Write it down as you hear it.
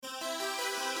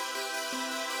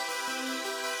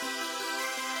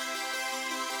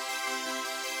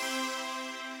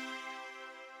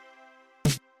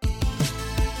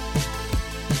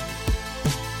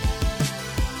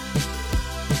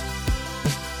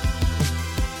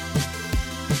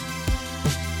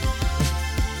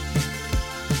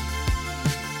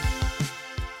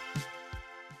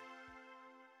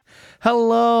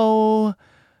Hello,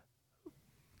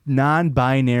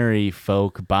 non-binary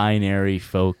folk, binary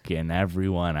folk, and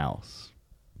everyone else.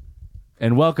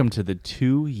 And welcome to the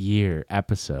 2-year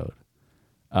episode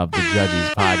of the Judges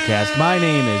Podcast. My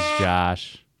name is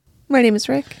Josh. My name is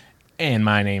Rick. And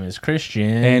my name is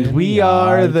Christian. And we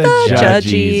are the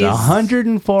Judges.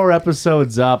 104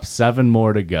 episodes up, 7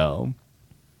 more to go.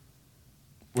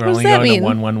 We're What only does that going mean? to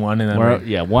 111 and then We're, we're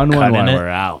yeah, 111, cutting it. we're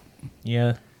out.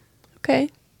 Yeah. Okay.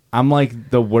 I'm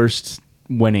like the worst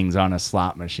winnings on a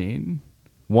slot machine.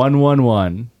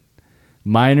 111.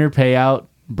 Minor payout,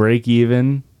 break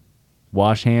even,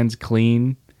 wash hands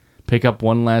clean, pick up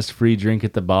one last free drink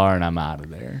at the bar, and I'm out of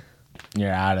there.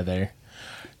 You're out of there.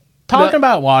 Talking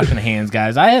about washing hands,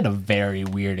 guys, I had a very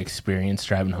weird experience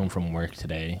driving home from work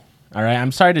today. All right,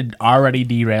 I'm sorry to already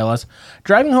derail us.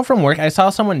 Driving home from work, I saw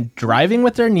someone driving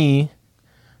with their knee,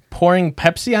 pouring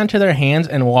Pepsi onto their hands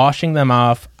and washing them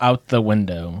off out the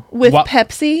window. With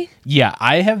Pepsi? Yeah,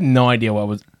 I have no idea what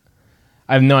was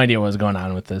going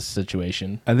on with this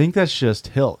situation. I think that's just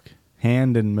Hilk.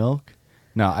 Hand and milk?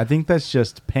 No, I think that's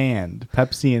just panned.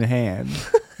 Pepsi in hand.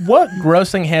 What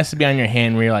gross thing has to be on your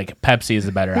hand where you're like, Pepsi is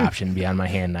a better option to be on my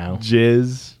hand now?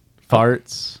 Jizz,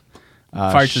 farts,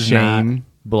 Farts is shame,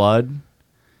 blood.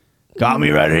 Got me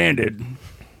red-handed.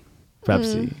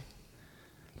 Pepsi.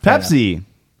 Pepsi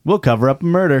will cover up a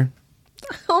murder.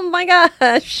 Oh my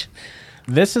gosh.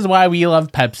 This is why we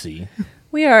love Pepsi.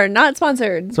 We are not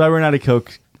sponsored. That's why we're not a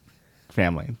Coke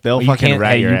family. They'll You fucking can't,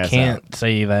 rat your you ass can't out.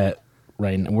 say that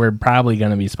right now. We're probably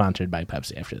going to be sponsored by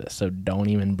Pepsi after this, so don't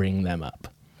even bring them up.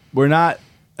 We're not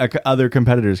a other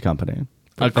competitor's company.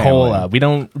 A Family. cola. We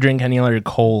don't drink any other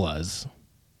colas.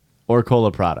 Or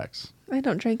cola products. I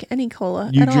don't drink any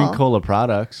cola You at drink all. cola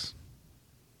products.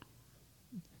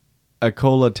 A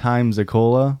cola times a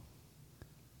cola.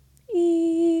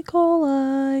 E.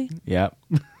 coli. Yep.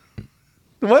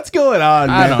 What's going on,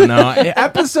 I man? don't know.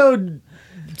 Episode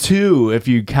 2, if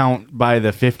you count by the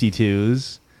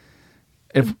 52s.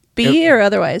 B or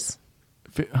otherwise?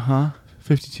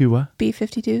 52 what?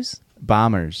 B-52s?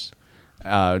 Bombers.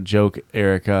 Joke,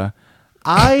 Erica.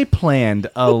 I planned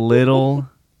a little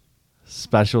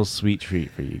special sweet treat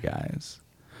for you guys.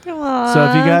 Aww. So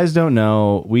if you guys don't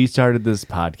know, we started this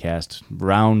podcast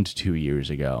around 2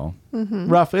 years ago.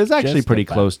 Rough. It's actually Just pretty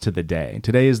about. close to the day.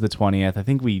 Today is the 20th. I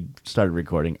think we started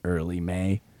recording early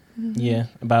May. Yeah,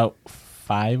 about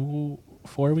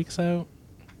 4 weeks out.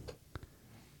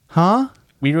 Huh?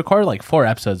 We recorded like 4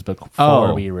 episodes before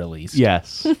Oh. we released.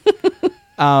 Yes.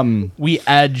 We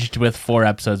edged with 4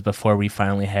 episodes before we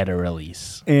finally had a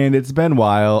release. And it's been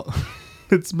wild.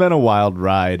 It's been a wild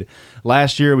ride.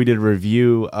 Last year we did a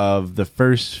review of the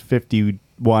first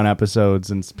 51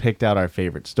 episodes and picked out our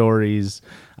favorite stories.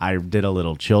 I did a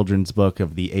little children's book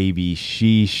of the AB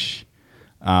Sheesh.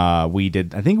 I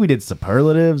think we did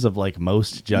superlatives of like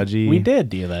most judgy. We did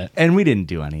do that. And we didn't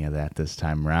do any of that this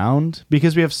time around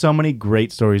because we have so many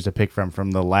great stories to pick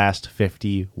from the last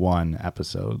 51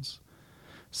 episodes.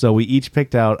 So we each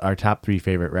picked out our top 3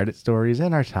 favorite Reddit stories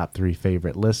and our top 3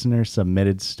 favorite listener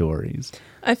submitted stories.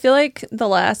 I feel like the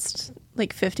last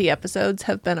 50 episodes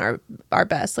have been our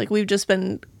best. Like we've just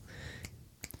been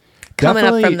coming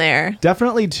up from there.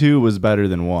 Definitely 2 was better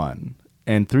than 1,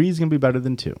 and 3 is going to be better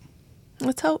than 2.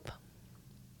 Let's hope.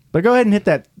 But go ahead and hit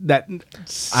that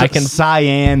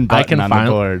cyan button on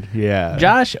the board. Yeah.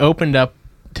 Josh opened up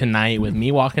tonight with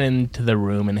me walking into the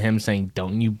room and him saying,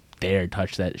 "Don't you dare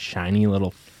touch that shiny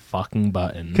little fucking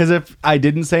button." Because if I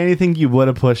didn't say anything, you would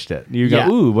have pushed it. You go, Yeah.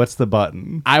 ooh, what's the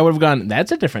button? I would have gone,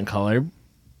 "That's a different color.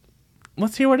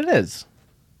 Let's hear what it is."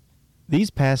 These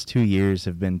past 2 years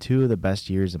have been 2 of the best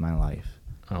years of my life.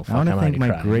 Oh, I fuck, want to I'm thank already my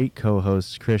crying. great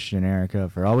co-hosts, Christian and Erica,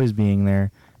 for always being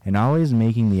there and always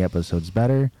making the episodes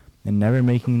better and never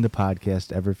making the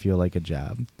podcast ever feel like a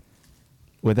job.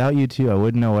 Without you two, I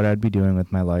wouldn't know what I'd be doing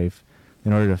with my life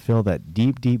in order to fill that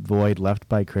deep, deep void left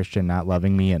by Christian not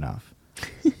loving me enough.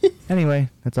 Anyway,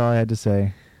 that's all I had to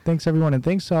say. Thanks, everyone, and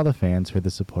thanks to all the fans for the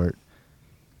support.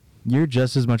 You're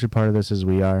just as much a part of this as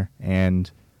we are, and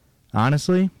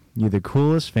honestly, you're the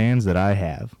coolest fans that I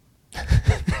have.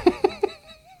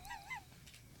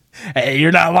 Hey,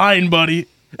 you're not lying, buddy.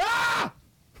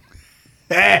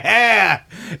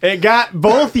 It got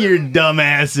both your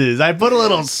dumbasses. I put a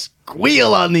little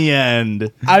squeal on the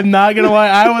end. I'm not gonna lie.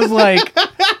 I was like,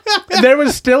 there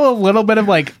was still a little bit of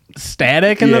like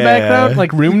static in the Yeah. background,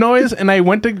 like room noise, and I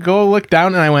went to go look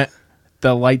down, and I went,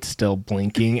 the light's still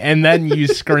blinking, and then you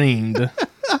screamed.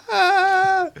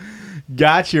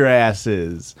 Got your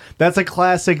asses. That's a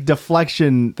classic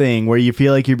deflection thing where you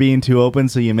feel like you're being too open,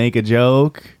 so you make a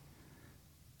joke.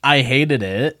 I hated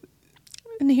it.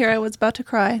 And here I was about to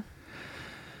cry.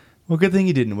 Well, good thing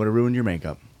you didn't. Would have ruined your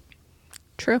makeup.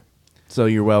 True. So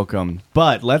you're welcome.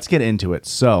 But let's get into it.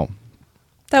 So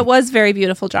That was very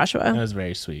beautiful, That Joshua. was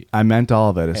very sweet. I meant all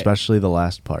of it, especially the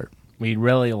last part. We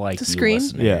really like The you screen?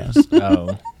 listeners. Yeah.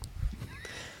 Oh.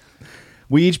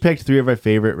 We each picked 3 of our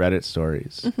favorite Reddit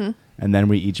stories. Mm-hmm. And then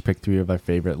we each picked 3 of our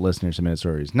favorite listener submitted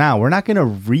stories. Now, we're not going to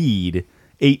read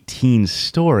 18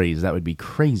 stories. That would be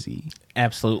crazy.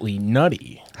 Absolutely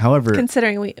nutty. However,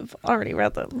 Considering we've already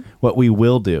read them. what we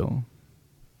will do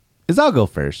is I'll go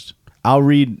first. I'll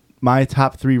read my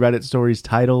top 3 Reddit stories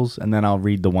titles, and then I'll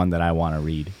read the one that I want to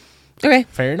read. Okay.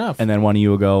 Fair enough. And then one of you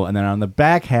will go. And then on the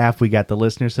back half, we got the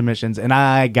listener submissions. And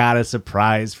I got a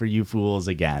surprise for you fools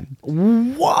again.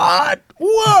 What?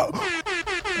 Whoa!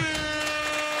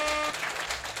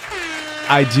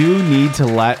 I do need to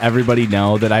let everybody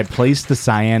know that I placed the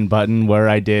cyan button where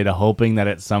I did, hoping that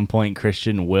at some point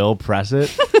Christian will press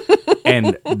it.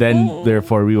 And then,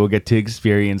 therefore, we will get to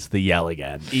experience the yell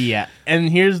again. Yeah. And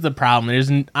here's the problem.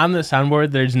 On the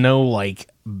soundboard, there's no, like,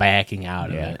 backing out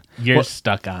of it. You're Well,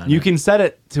 stuck on You it. can set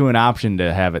it to an option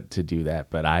to have it to do that,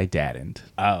 but I didn't.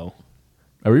 Oh.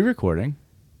 Are we recording?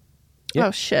 Yep.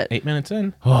 Oh, shit. 8 minutes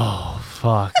in. Oh,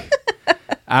 fuck.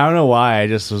 I don't know why. I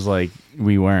just was like,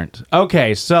 we weren't.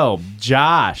 Okay, so,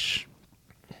 Josh.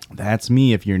 That's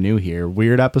me if you're new here.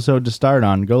 Weird episode to start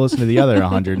on. Go listen to the other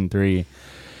 103.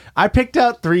 I picked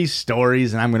out 3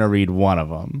 stories, and I'm going to read one of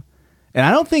them. And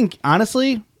I don't think,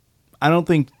 honestly,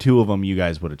 2 of them you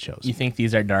guys would have chosen. You think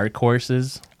these are dark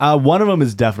horses? One of them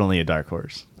is definitely a dark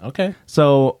horse. Okay.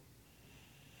 So,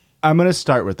 I'm going to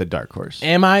start with the dark horse.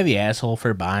 Am I the asshole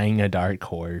for buying a dark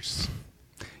horse?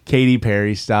 Katy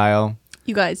Perry style.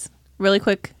 You guys, really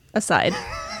quick aside.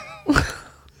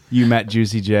 You met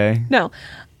Juicy J. No.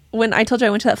 When I told you I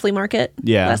went to that flea market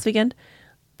Yeah. last weekend,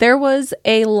 there was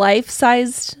a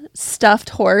life-sized stuffed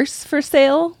horse for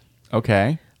sale,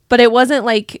 Okay. but it wasn't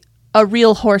like a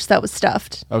real horse that was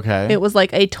stuffed. Okay. It was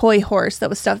like a toy horse that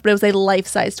was stuffed, but it was a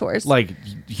life-sized horse. Like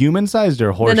human sized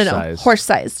or horse no, sized?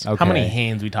 horse-sized. Okay. How many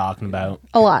hands we talking about?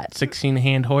 A lot.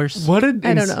 16-hand horse? What did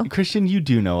I don't know. Christian? You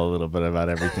do know a little bit about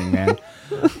everything, man.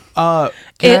 Can I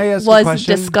It ask a was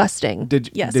question? disgusting. Did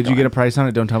Yes, Did go you get on. a price on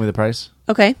it? Don't tell me the price.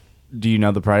 Okay. Do you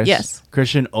know the price? Yes.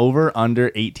 Christian, over under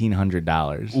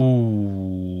 $1,800.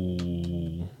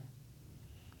 Ooh.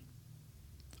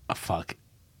 Oh, fuck.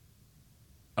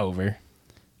 Over.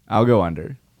 I'll go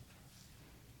under.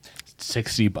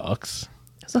 $60.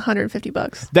 It was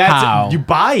 $150. That's How? You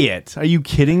buy it? Are you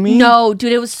kidding me? No,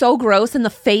 dude, it was so gross, and the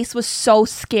face was so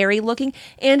scary looking,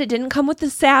 and it didn't come with the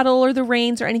saddle or the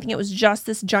reins or anything. It was just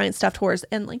this giant stuffed horse,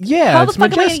 and like, Yeah, how the it's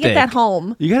fuck am I gonna get majestic. that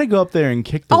home? You got to go up there and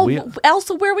kick the Oh, wheel.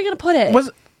 Elsa, where are we gonna put it? Was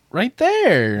right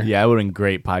there. Yeah, it would have been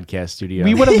great podcast studio.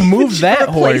 We would have moved that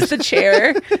Replace horse. the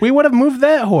chair. We would have moved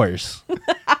that horse.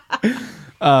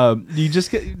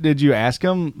 Did you ask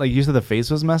him? Like you said, the face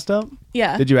was messed up.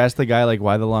 Yeah. Did you ask the guy like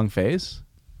why the long face?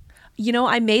 You know,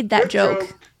 I made that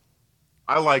joke.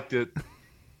 I liked it.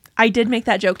 I did make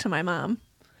that joke to my mom.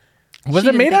 Was She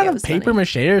it didn't made think out it of was paper funny.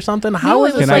 mache or something? How No,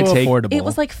 is it it was so like- Can I take- affordable? It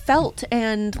was like felt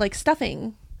and like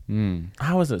stuffing.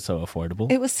 How is it so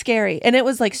affordable? It was scary, and it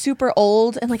was like super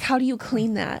old. And like, how do you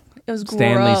clean that? It was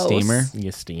Stanley gross. steamer?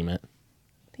 You steam it.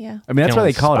 Yeah. I mean, that's Can why they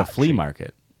only call it a spot flea treat.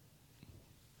 market.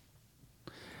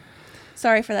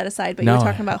 Sorry for that aside, but you were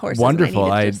talking about horses. Wonderful.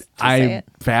 And I needed to say I'm it.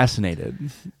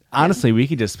 fascinated. Honestly, we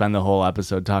could just spend the whole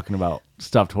episode talking about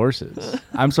stuffed horses.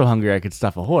 I'm so hungry I could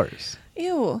stuff a horse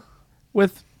Ew.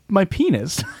 with my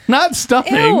penis, not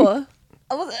stuffing. Ew.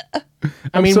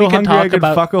 I mean, so we could hungry I talk could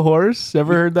about. fuck a horse.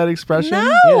 Ever heard that expression?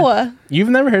 No. You've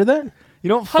never heard that? You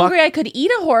don't fuck. Hungry, I could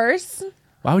eat a horse.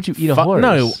 Why would you eat a Fuck- horse?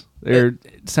 no. They're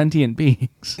sentient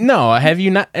beings. No, have you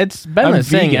not? It's been I'm a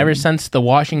thing vegan. ever since the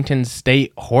Washington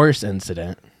State horse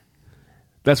incident.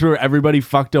 That's where everybody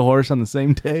fucked a horse on the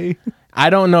same day. I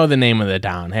don't know the name of the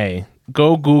town. Hey,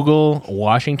 go Google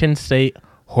Washington State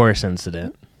horse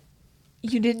incident.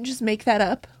 You didn't just make that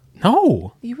up.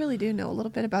 No. You really do know a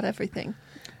little bit about everything.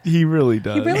 He really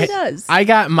does. He really does. I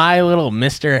got my little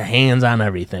Mr. Hands on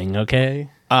everything,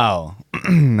 okay? Oh,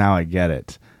 now I get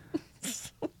it.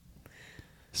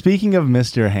 Speaking of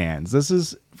Mr. Hands, this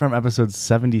is from episode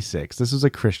 76. This was a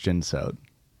Christian sode.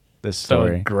 This So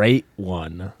story. great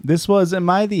one. This was, am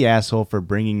I the asshole for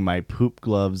bringing my poop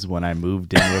gloves when I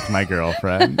moved in with my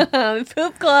girlfriend?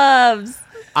 Poop gloves.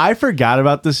 I forgot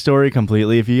about this story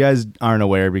completely. If you guys aren't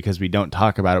aware, because we don't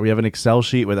talk about it, we have an Excel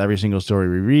sheet with every single story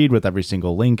we read, with every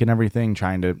single link and everything,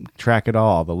 trying to track it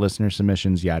all the listener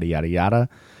submissions, yada, yada, yada.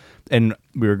 And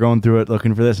we were going through it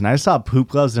looking for this, and I saw poop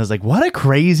gloves, and I was like, what a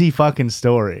crazy fucking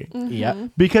story.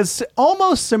 Yep. Because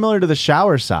almost similar to the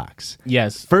shower socks.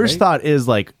 Yes. First right? thought is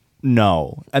like,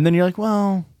 no. And then you're like,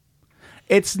 well,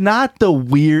 it's not the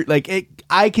weird, like,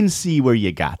 I can see where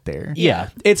you got there. Yeah.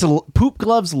 It's poop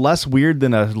gloves less weird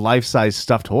than a life-size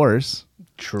stuffed horse.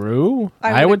 True.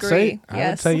 I would say. agree. I would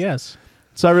Yes. say yes.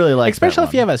 So I really like Especially that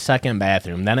if you have a second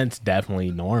bathroom, then it's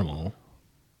definitely normal.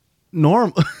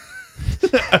 normal.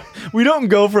 We don't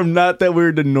go from not that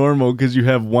weird to normal because you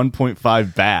have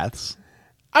 1.5 baths.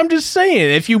 I'm just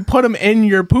saying, if you put them in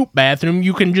your poop bathroom,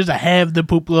 you can just have the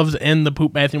poop gloves in the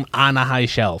poop bathroom on a high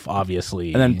shelf,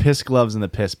 obviously. And then piss gloves in the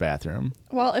piss bathroom.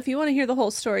 Well, if you want to hear the whole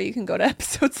story, you can go to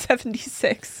episode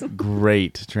 76.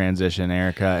 Great transition,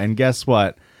 Erica. And guess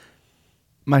what?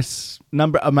 My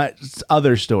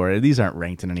other story, these aren't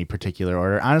ranked in any particular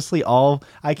order. Honestly,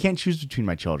 I can't choose between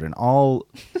my children.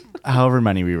 However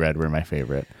many we read were my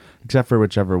favorite, except for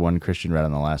whichever one Christian read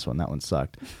on the last one. That one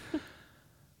sucked.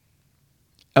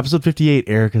 Episode 58,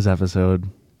 Erica's episode.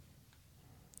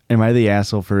 Am I the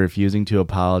asshole for refusing to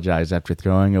apologize after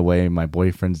throwing away my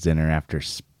boyfriend's dinner after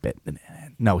spitting in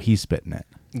it? No, he spit in it.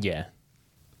 yeah.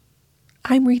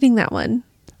 I'm reading that one.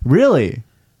 Really?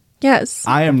 Yes.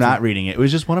 I am not reading it. It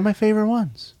was just one of my favorite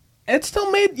ones. It's still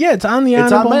made, it's on the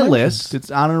It's honorable on my mentions. list.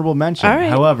 It's honorable mention. All right.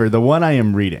 However, the one I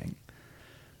am reading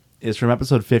is from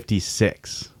episode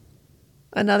 56,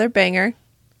 Another banger.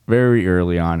 very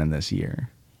early on in this year.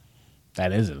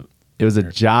 That is it. It was a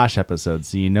Josh episode,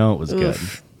 so you know it was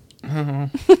Oof.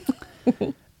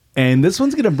 good. And this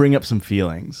one's going to bring up some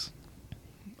feelings.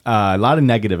 A lot of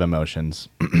negative emotions.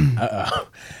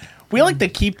 We like to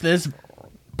keep this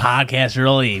podcast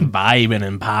really vibing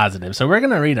and positive, so we're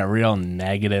going to read a real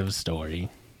negative story.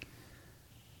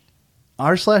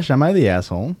 r/am I the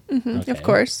asshole Okay. Of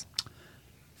course.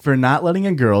 for not letting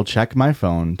a girl check my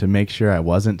phone to make sure I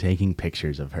wasn't taking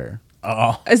pictures of her.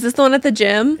 Oh, Is this the one at the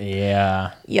gym?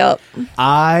 yeah. Yup.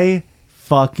 I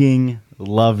fucking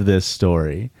love this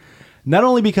story. Not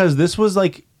only because this was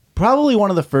like probably one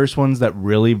of the first ones that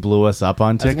really blew us up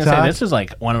on I was TikTok. going to say, this is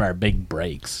like one of our big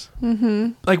breaks.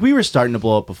 Like we were starting to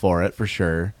blow up before it for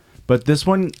sure. But this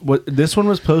one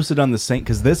was posted on the same,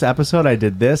 because this episode I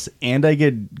did this and I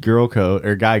get girl code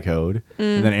or guy code,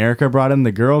 and then Erica brought in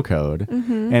the girl code,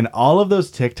 and all of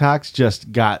those TikToks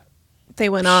just got They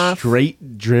went off.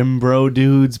 straight Drim Bro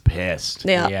dudes pissed.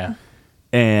 Yeah. Yeah.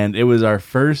 And it was our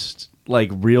first like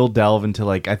real delve into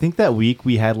like, I think that week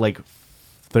we had like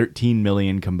 13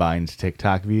 million combined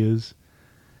TikTok views.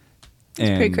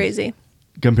 It's pretty crazy.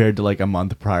 Compared to like a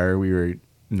month prior, we were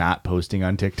not posting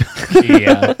on TikTok.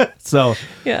 Yeah. So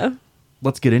Yeah.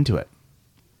 let's get into it.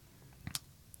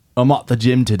 I'm at the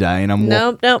gym today, and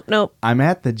Nope. I'm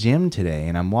at the gym today,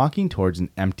 and I'm walking towards an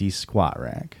empty squat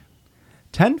rack.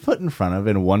 10 foot in front of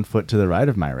and 1 foot to the right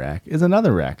of my rack is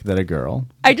another rack that a girl.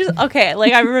 Okay,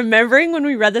 like I'm remembering when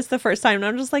we read this the first time, and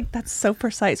I'm just like, that's so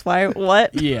precise. Why?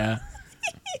 What? Yeah.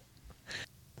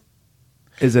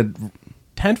 Is it?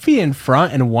 10 feet in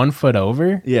front and 1 foot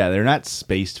over? Yeah, they're not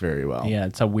spaced very well. Yeah,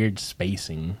 it's a weird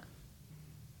spacing.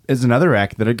 Is another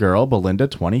rack that a girl, Belinda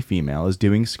 20 female, is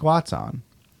doing squats on.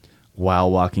 While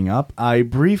walking up, I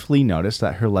briefly noticed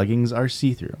that her leggings are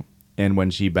see-through, and when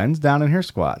she bends down in her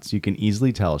squats, you can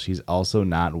easily tell she's also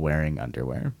not wearing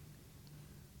underwear.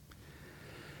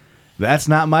 That's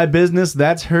not my business,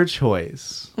 that's her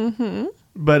choice. Mm-hmm.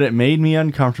 But it made me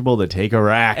uncomfortable to take a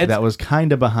rack that was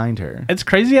kind of behind her. It's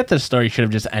crazy that the story should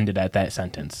have just ended at that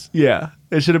sentence. Yeah,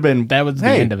 it should have been, That was the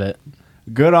 "Hey, end of it.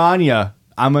 good on ya.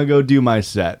 I'm going to go do my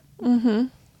set." Mm-hmm.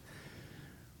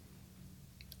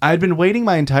 I had been waiting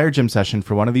my entire gym session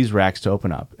for one of these racks to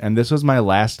open up, and this was my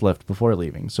last lift before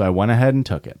leaving, so I went ahead and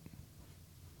took it.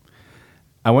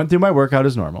 I went through my workout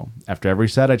as normal. After every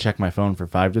set, I check my phone for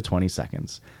 5 to 20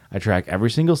 seconds. I track every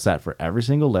single set for every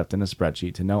single lift in a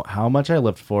spreadsheet to know how much I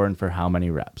lift for and for how many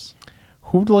reps.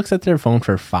 Who looks at their phone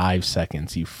for 5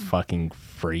 seconds, you fucking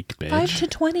freak bitch? 5 to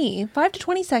 20. 5 to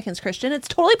 20 seconds, Christian. It's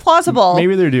totally plausible.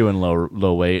 Maybe they're doing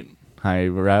low weight, high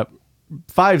rep.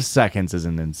 5 seconds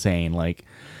isn't insane. Like,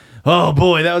 oh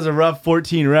boy, that was a rough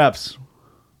 14 reps.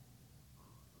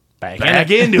 Back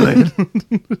into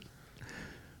it.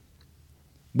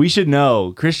 We should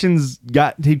know. Christian's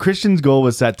goal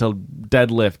was set to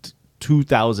deadlift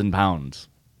 2,000 pounds.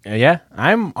 Yeah,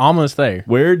 I'm almost there.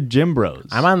 We're gym bros.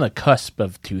 I'm on the cusp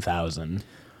of 2,000.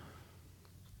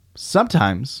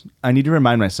 Sometimes I need to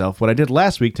remind myself what I did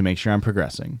last week to make sure I'm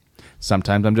progressing.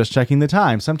 Sometimes I'm just checking the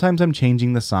time. Sometimes I'm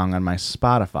changing the song on my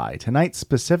Spotify. Tonight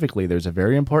specifically, there's a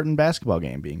very important basketball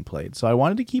game being played, so I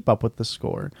wanted to keep up with the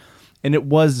score. And it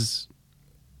was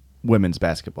women's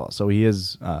basketball, so he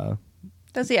is...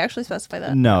 Does he actually specify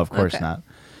that? No, of course Okay. not.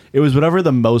 It was whatever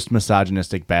the most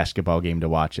misogynistic basketball game to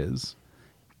watch is.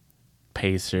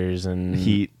 Pacers and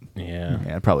Heat. Yeah.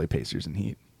 Yeah, probably Pacers and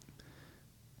Heat.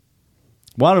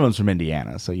 One of them's from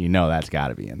Indiana, so you know that's got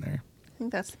to be in there. I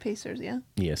think that's the Pacers, yeah.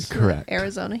 Yes. Correct.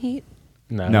 Arizona Heat.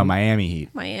 No, Miami Heat.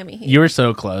 Miami Heat. You were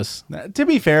so close. To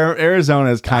be fair,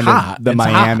 Arizona is kind Hot. of the It's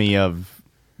Miami of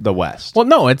the West. Well,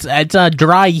 no, it's a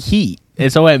dry heat,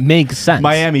 and so it makes sense.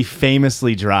 Miami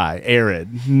famously dry,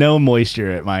 arid, no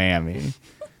moisture at Miami.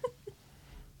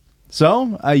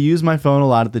 So I use my phone a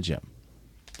lot at the gym.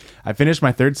 I finished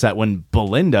my third set when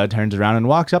Belinda turns around and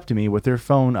walks up to me with her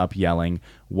phone up yelling,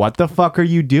 "What the fuck are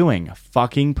you doing?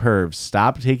 Fucking pervs,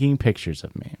 stop taking pictures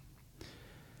of me."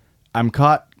 I'm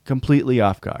caught completely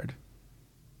off guard.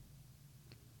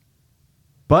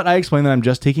 But I explain that I'm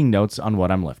just taking notes on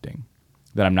what I'm lifting,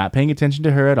 that I'm not paying attention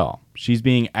to her at all. She's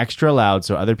being extra loud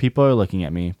so other people are looking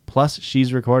at me, plus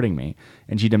she's recording me,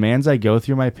 and she demands I go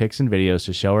through my pics and videos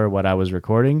to show her what I was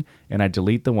recording, and I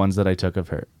delete the ones that I took of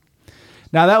her.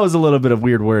 Now, that was a little bit of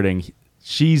weird wording.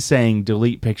 She's saying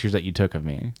delete pictures that you took of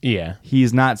me. Yeah.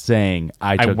 He's not saying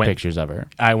I took pictures of her.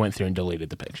 I went through and deleted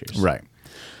the pictures. Right.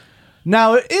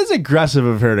 Now, it is aggressive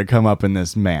of her to come up in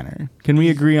this manner. Can we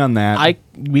agree on that?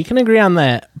 We can agree on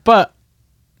that, but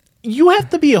you have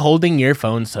to be holding your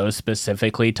phone so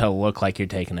specifically to look like you're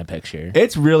taking a picture.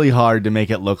 It's really hard to make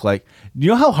it look like... You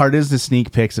know how hard it is to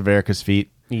sneak pics of Erica's feet?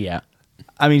 Yeah.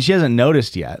 I mean, she hasn't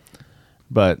noticed yet,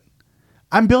 but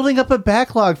I'm building up a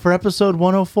backlog for episode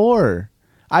 104.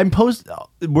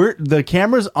 The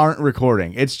cameras aren't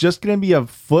recording. It's just going to be a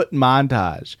foot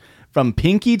montage from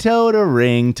pinky toe to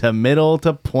ring to middle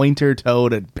to pointer toe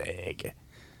to big.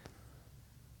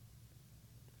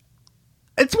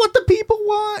 It's what the people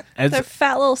want. They're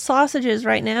fat little sausages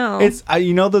right now. It's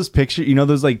those pictures,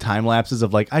 those like time lapses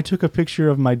of like I took a picture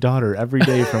of my daughter every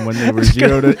day from when they were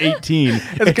 0 to 18.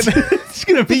 It's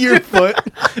gonna be your foot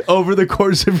over the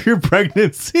course of your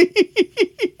pregnancy.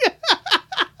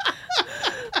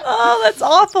 Oh, that's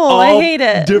awful. I hate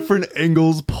it. Different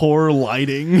angles, poor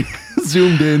lighting,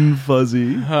 zoomed in,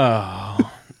 fuzzy. Oh,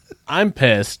 I'm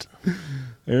pissed.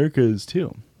 Erica is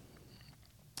too.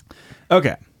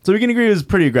 Okay. So we can agree it was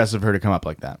pretty aggressive of her to come up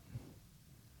like that.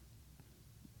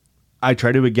 I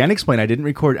try to again explain I didn't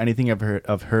record anything of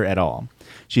her at all.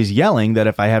 She's yelling that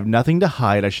if I have nothing to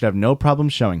hide, I should have no problem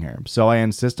showing her. So I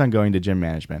insist on going to gym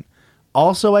management.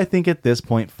 Also, I think at this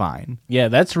point, fine. Yeah,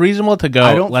 that's reasonable to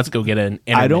go. Let's go get an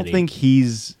intermittent. I don't think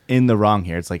he's in the wrong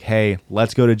here. It's like, hey,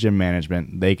 let's go to gym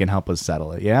management. They can help us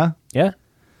settle it. Yeah? Yeah.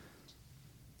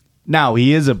 Now,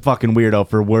 he is a fucking weirdo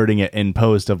for wording it in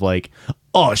post of like,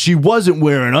 oh, she wasn't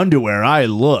wearing underwear. I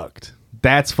looked.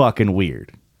 That's fucking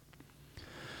weird.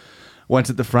 Once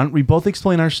at the front, we both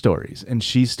explain our stories, and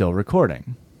she's still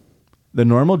recording. The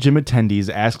normal gym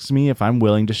attendees asks me if I'm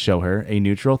willing to show her, a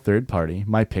neutral third party,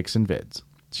 my pics and vids.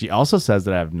 She also says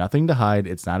that I have nothing to hide,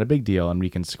 it's not a big deal, and we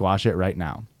can squash it right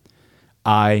now.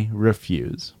 I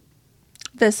refuse.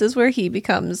 This is where he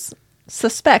becomes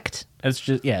suspect. It's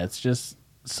just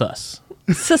sus.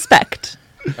 Suspect.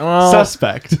 Well,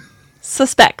 Suspect.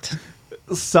 Suspect.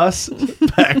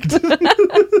 Suspect.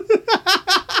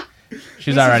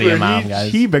 She's already a mom,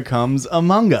 guys. He becomes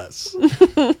Among Us.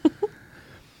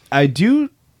 I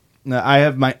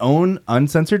have my own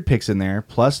uncensored pics in there,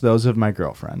 plus those of my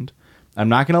girlfriend. I'm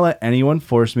not going to let anyone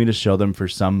force me to show them for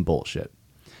some bullshit.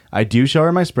 I do show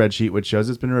her my spreadsheet, which shows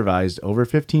it's been revised over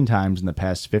 15 times in the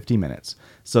past 50 minutes.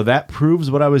 So that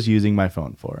proves what I was using my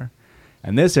phone for.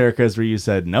 And this, Erica, is where you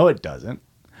said, no, it doesn't.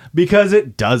 Because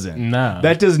it doesn't. No.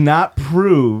 That does not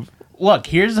prove... Look,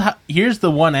 here's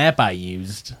the one app I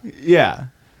used. Yeah.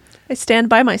 I stand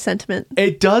by my sentiment.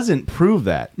 It doesn't prove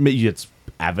that. It's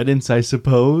evidence, I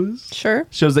suppose. Sure.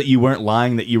 Shows that you weren't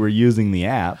lying that you were using the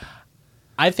app.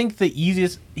 I think the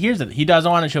easiest... he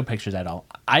doesn't want to show pictures at all.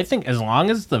 I think as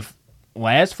long as the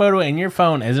last photo in your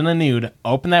phone isn't a nude,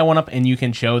 open that one up and you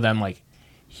can show them, like,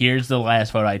 here's the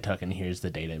last photo I took and here's the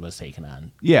date it was taken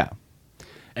on. Yeah.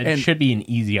 It should be an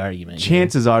easy argument.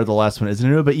 Chances are the last one isn't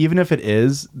a nude, but even if it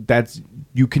is,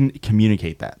 you can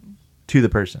communicate that to the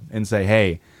person and say,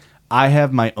 hey, I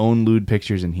have my own lewd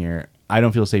pictures in here. I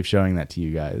don't feel safe showing that to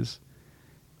you guys.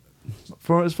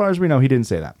 For as far as we know, he didn't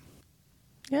say that.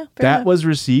 Yeah. That was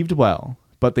received well,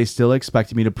 but they still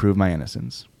expected me to prove my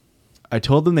innocence. I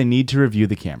told them they need to review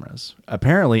the cameras.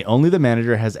 Apparently, only the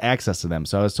manager has access to them,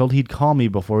 so I was told he'd call me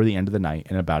before the end of the night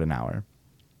in about an hour.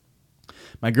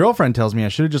 My girlfriend tells me I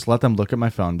should have just let them look at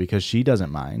my phone because she doesn't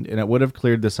mind, and it would have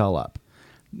cleared this all up.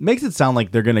 Makes it sound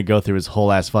like they're going to go through his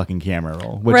whole ass fucking camera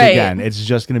roll, which again, it's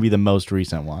just going to be the most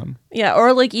recent one. Yeah,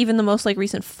 or like even the most like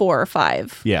recent 4 or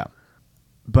 5. Yeah.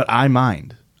 But I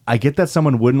mind. I get that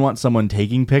someone wouldn't want someone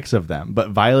taking pics of them,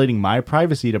 but violating my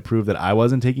privacy to prove that I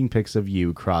wasn't taking pics of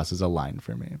you crosses a line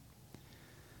for me.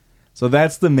 So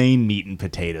that's the main meat and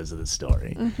potatoes of the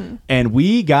story. And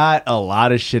we got a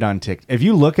lot of shit on TikTok. If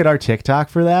you look at our TikTok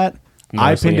for that,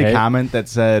 I Mostly pinned a hate. comment that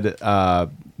said,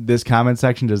 this comment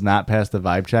section does not pass the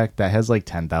vibe check. That has like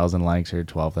 10,000 likes or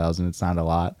 12,000. It's not a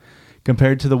lot.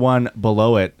 Compared to the one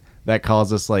below it that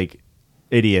calls us like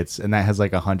idiots, and that has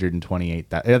like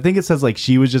 128,000. I think it says like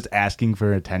she was just asking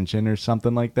for attention or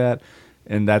something like that.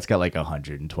 And that's got like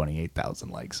 128,000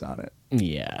 likes on it.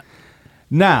 Yeah.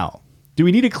 Now, do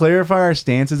we need to clarify our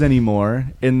stances anymore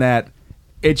in that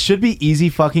it should be easy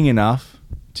fucking enough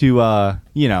to,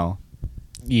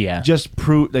 Yeah. just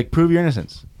prove your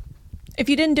innocence? If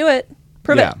you didn't do it,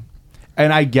 prove Yeah. it.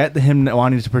 And I get him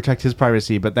wanting to protect his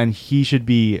privacy, but then he should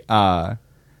be,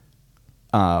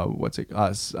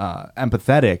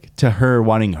 empathetic to her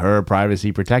wanting her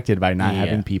privacy protected by not Yeah.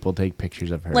 having people take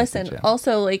pictures of her. at Listen, the gym.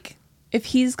 also, like, if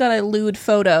he's got a lewd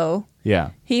photo, Yeah,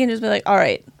 he can just be like, all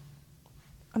right,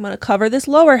 I'm going to cover this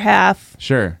lower half.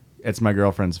 sure. It's my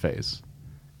girlfriend's face.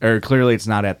 Or clearly it's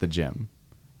not at the gym.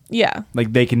 Yeah.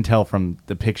 Like they can tell from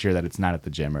the picture that it's not at the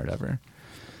gym or whatever.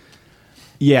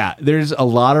 Yeah, there's a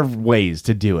lot of ways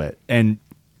to do it. And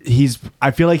I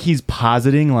feel like he's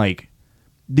positing like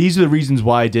these are the reasons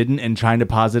why I didn't, and trying to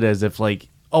posit as if like,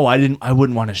 oh, I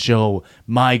wouldn't want to show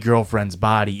my girlfriend's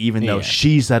body even though Yeah.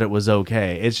 she said it was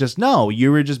okay. It's just no,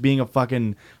 you were just being a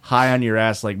fucking high on your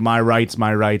ass like my rights,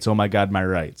 oh my god, my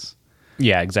rights.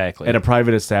 Yeah, exactly. At a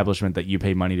private establishment that you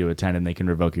pay money to attend, and they can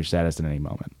revoke your status at any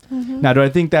moment. Now, do I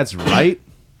think that's right?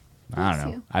 I don't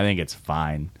know. you. I think it's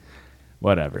fine.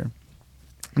 Whatever.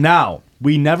 Now,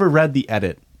 we never read the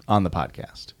edit on the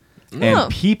podcast. Oh.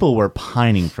 And people were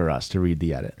pining for us to read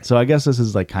the edit. So I guess this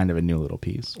is like kind of a new little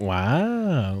piece.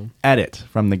 Wow. Edit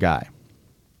from the guy.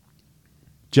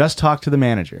 Just talked to the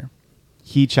manager.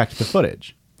 He checked the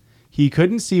footage. He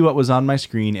couldn't see what was on my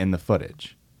screen in the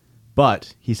footage.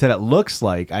 But he said it looks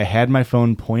like I had my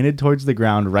phone pointed towards the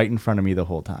ground right in front of me the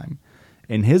whole time.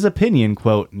 In his opinion,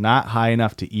 quote, not high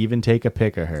enough to even take a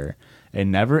pic of her,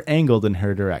 and never angled in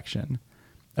her direction.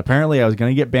 Apparently, I was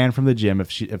going to get banned from the gym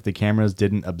if the cameras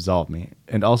didn't absolve me.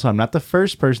 And also, I'm not the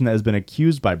first person that has been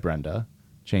accused by Brenda,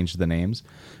 changed the names,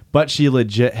 but she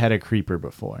legit had a creeper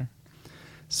before.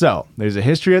 So, there's a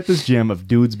history at this gym of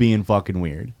dudes being fucking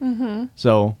weird.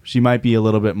 So, she might be a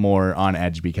little bit more on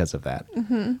edge because of that.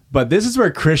 But this is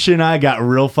where Christian and I got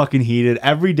real fucking heated.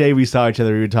 Every day we saw each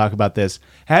other, we would talk about this.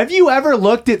 Have you ever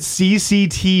looked at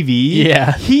CCTV?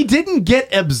 Yeah. He didn't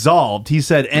get absolved. He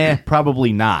said,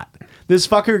 probably not. This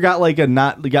fucker got like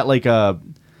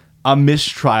a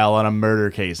mistrial on a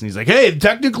murder case. And he's like, hey,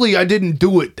 technically I didn't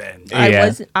do it then.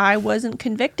 Yeah. I wasn't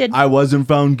convicted. I wasn't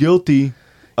found guilty.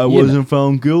 I wasn't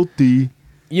found guilty.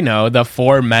 You know, the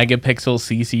 4 megapixel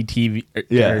CCTV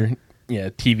Yeah.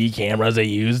 TV cameras they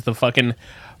use, the fucking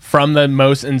from the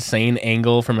most insane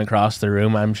angle from across the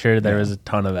room. I'm sure there was a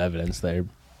ton of evidence there.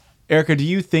 Erica, do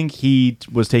you think he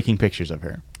was taking pictures of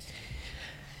her?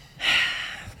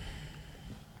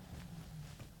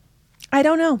 I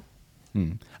don't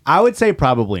know. I would say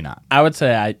probably not. I would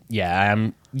say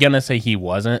I'm gonna say he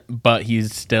wasn't, but he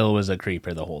still was a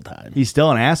creeper the whole time. He's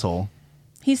still an asshole.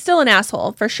 He's still an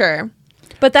asshole for sure.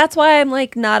 But that's why I'm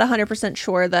like not 100%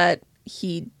 sure that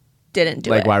he didn't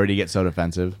do Like, it. why would he get so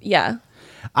defensive? Yeah.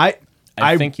 I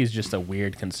think he's just a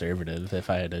weird conservative. If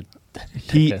I had to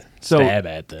He- take a so stab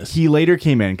at this, He later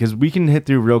came in, because we can hit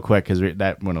through real quick, because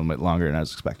that went a bit longer than I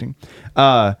was expecting.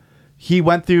 He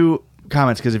went through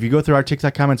comments, because if you go through our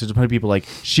TikTok comments, there's a bunch of people like,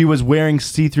 she was wearing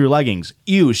see-through leggings.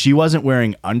 Ew, she wasn't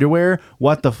wearing underwear?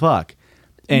 What the fuck?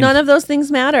 And None of those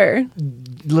things matter.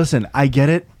 listen, I get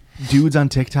it. Dudes on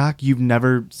TikTok, you've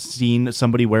never seen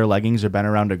somebody wear leggings or been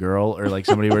around a girl or like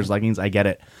somebody wears leggings. I get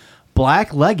it.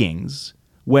 Black leggings,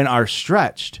 when are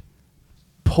stretched,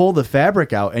 pull the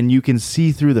fabric out and you can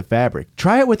see through the fabric.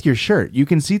 Try it with your shirt. You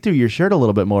can see through your shirt a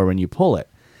little bit more when you pull it.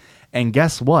 And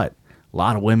guess what? A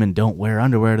lot of women don't wear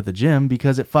underwear to the gym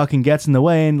because it fucking gets in the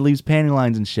way and leaves panty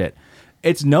lines and shit.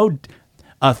 It's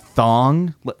a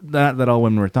thong, not that all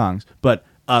women wear thongs, but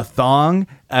a thong,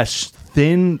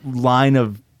 thin line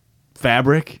of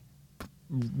fabric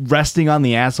resting on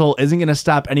the asshole isn't going to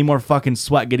stop any more fucking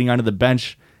sweat getting onto the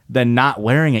bench than not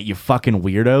wearing it, you fucking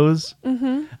weirdos.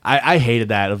 I hated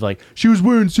that of like, she was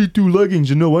wearing see-through leggings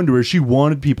and no underwear. She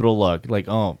wanted people to look like,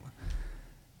 oh,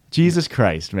 Jesus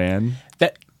Christ, man.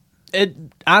 that it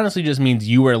honestly just means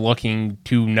you were looking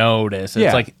to notice. It's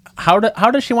Yeah. like how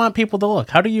does she want people to look?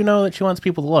 How do you know that she wants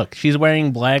people to look? She's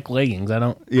wearing black leggings.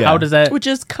 Yeah. How does that? Which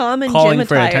is common Calling gym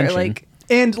for attire. attention. Like,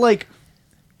 And like,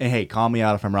 and hey, call me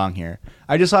out if I'm wrong here.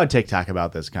 I just saw a TikTok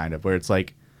about this kind of where it's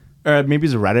like, or maybe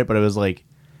it's a Reddit, but it was like,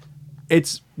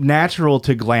 it's natural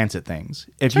to glance at things.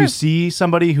 If you see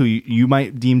somebody who you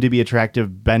might deem to be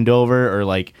attractive bend over, or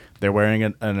like they're wearing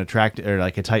an attractive or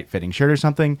like a tight fitting shirt or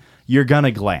something, you're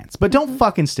gonna glance. But don't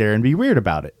fucking stare and be weird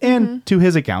about it. And to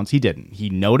his accounts, he didn't. He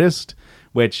noticed,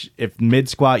 which if mid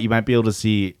squat you might be able to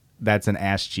see that's an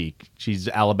ass cheek. She's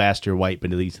alabaster white,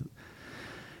 but at least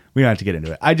we don't have to get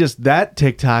into it. That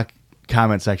TikTok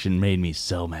comment section made me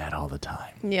so mad all the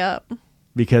time. Yep.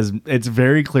 Because it's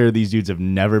very clear these dudes have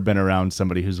never been around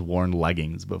somebody who's worn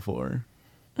leggings before.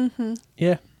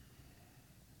 Yeah.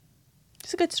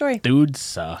 It's a good story. Dudes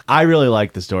suck. I really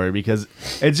like the story because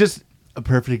it's just a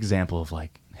perfect example of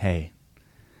like, hey,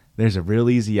 there's a real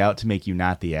easy out to make you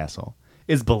not the asshole.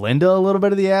 Is Belinda a little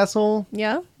bit of the asshole?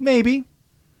 Yeah. Maybe.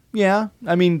 Yeah.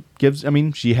 I mean,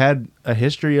 she had a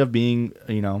history of being,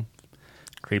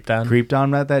 Creeped on. creeped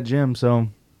on at that gym. So,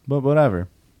 but whatever.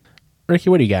 Ricky,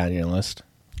 what do you got on your list?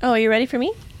 Oh, are you ready for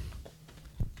me?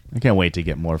 I can't wait to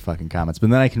get more fucking comments, but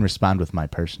then I can respond with my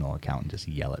personal account and just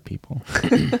yell at people.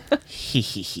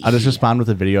 I'll just respond with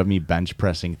a video of me bench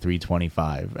pressing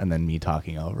 325 and then me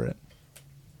talking over it.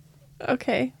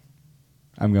 Okay.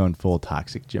 I'm going full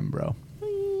toxic gym bro.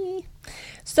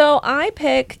 So I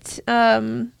picked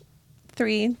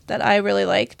 3 that I really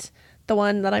liked. The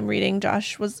one that I'm reading,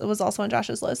 Josh, was also on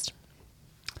Josh's list.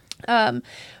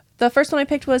 The first one I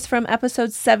picked was from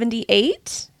episode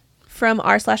 78 from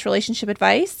r/relationship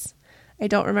advice. I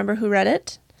don't remember who read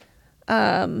it.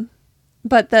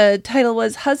 But the title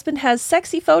was Husband Has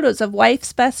Sexy Photos of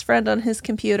Wife's Best Friend on His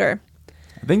Computer.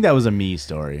 I think that was a me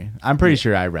story. I'm pretty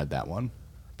sure I read that one.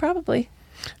 Probably.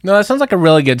 No, that sounds like a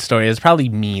really good story. It's probably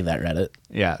me that read it.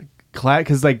 Yeah.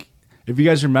 Because, like, if you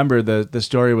guys remember, the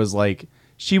story was like,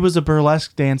 she was a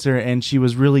burlesque dancer and she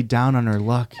was really down on her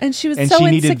luck. And she was and so she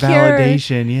needed insecure.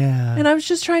 validation, yeah. And I was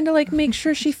just trying to like make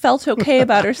sure she felt okay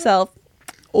about herself.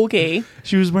 Okay.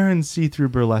 She was wearing see-through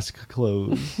burlesque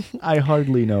clothes. I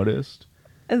hardly noticed.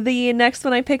 The next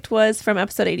one I picked was from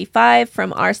episode 85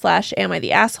 from r/Am I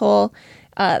the Asshole?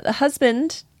 The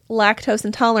husband, lactose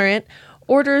intolerant,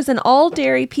 orders an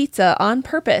all-dairy pizza on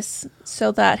purpose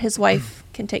so that his wife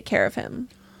can take care of him.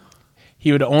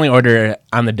 He would only order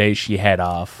on the day she had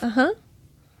off.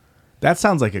 That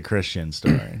sounds like a Christian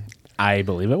story. I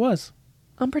believe it was.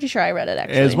 I'm pretty sure I read it,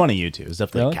 actually. It was one of you two. It was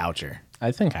definitely Really? a coucher.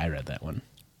 I think I read that one.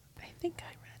 I think I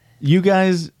read it. You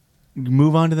guys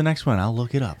move on to the next one. I'll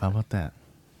look it up. How about that?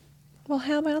 Well,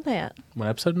 how about that? What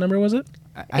episode number was it?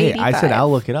 I said 85.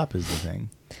 I'll look it up is the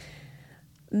thing.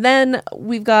 Then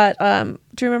we've got,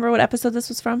 do you remember what episode this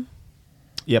was from?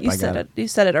 Yep, You I said got it. You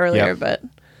said it earlier, Yep.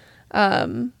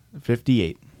 but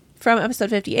 58. from episode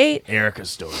 58, Erica's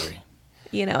story.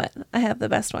 you know it. I have the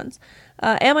best ones.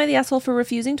 Am I the asshole for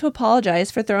refusing to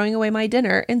apologize for throwing away my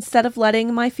dinner instead of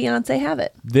letting my fiance have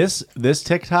it? This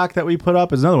TikTok that we put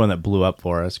up is another one that blew up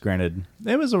for us. Granted,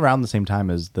 it was around the same time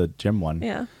as the gym one.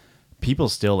 Yeah. People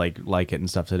still like it and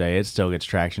stuff today. It still gets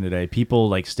traction today. People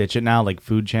like stitch it now. Like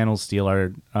food channels steal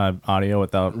our audio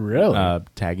without Really?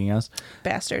 tagging us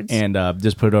Bastards. and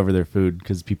just put it over their food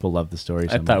because people love the story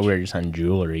so I thought much. we were just on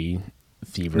jewelry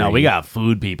thievery. No, we got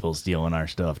food people stealing our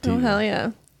stuff too. Oh, hell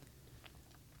yeah.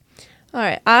 All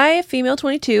right. I, female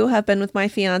 22, have been with my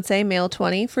fiance, male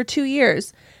 20, for 2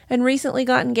 years and recently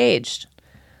got engaged.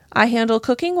 I handle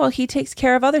cooking while he takes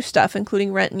care of other stuff,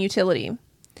 including rent and utility.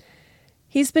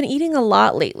 He's been eating a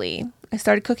lot lately. I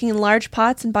started cooking in large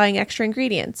pots and buying extra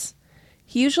ingredients.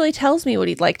 He usually tells me what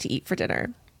he'd like to eat for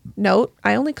dinner. Note,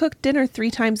 I only cook dinner 3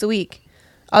 times a week.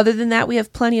 Other than that, we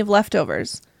have plenty of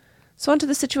leftovers. So on to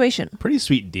the situation. Pretty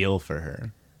sweet deal for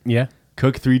her. Yeah.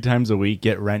 Cook 3 times a week,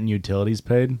 get rent and utilities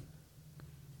paid.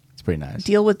 It's pretty nice.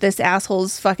 Deal with this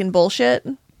asshole's fucking bullshit.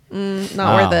 Not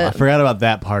worth I it. forgot about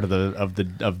that part of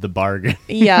the bargain.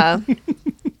 Yeah.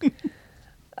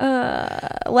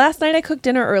 Last night I cooked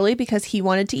dinner early because he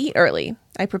wanted to eat early.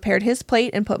 I prepared his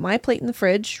plate and put my plate in the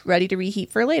fridge, ready to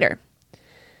reheat for later.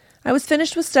 I was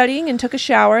finished with studying and took a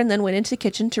shower and then went into the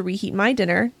kitchen to reheat my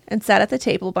dinner and sat at the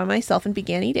table by myself and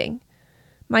began eating.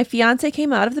 My fiance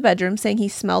came out of the bedroom saying he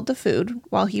smelled the food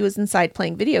while he was inside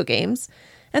playing video games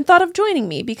and thought of joining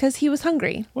me because he was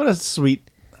hungry. What a sweet,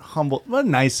 humble, what a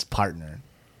nice partner.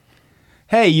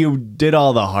 Hey, you did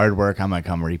all the hard work. I'm going to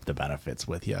come reap the benefits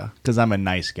with you because I'm a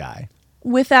nice guy.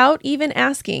 Without even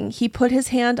asking, he put his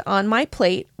hand on my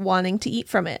plate, wanting to eat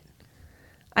from it.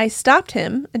 I stopped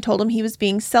him and told him he was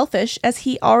being selfish as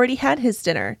he already had his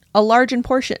dinner, a larger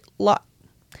portion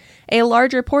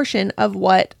of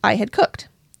what I had cooked.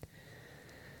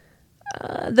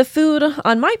 The food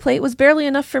on my plate was barely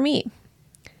enough for me.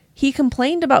 He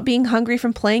complained about being hungry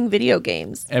from playing video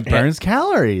games. It burns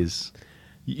calories.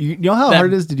 You know how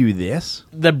hard it is to do this?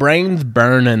 The brain's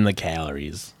burning the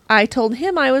calories. I told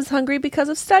him I was hungry because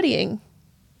of studying.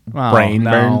 Oh, Brain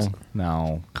burns.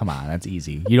 No, come on, that's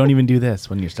easy. You don't even do this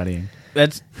when you're studying.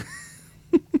 That's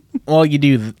well, you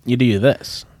do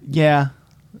this. Yeah.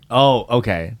 Oh,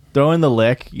 okay. Throw in the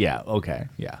lick. Yeah. Okay.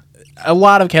 Yeah. A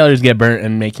lot of calories get burnt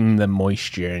in making the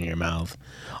moisture in your mouth,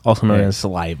 also known as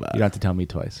saliva. You don't have to tell me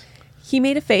twice. He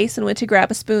made a face and went to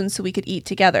grab a spoon so we could eat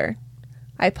together.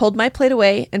 I pulled my plate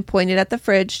away and pointed at the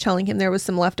fridge, telling him there was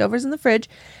some leftovers in the fridge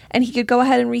and he could go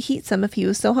ahead and reheat some if he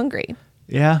was so hungry.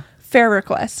 Yeah. Fair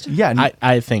request. Yeah.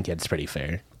 I think it's pretty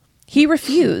fair. He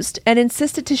refused and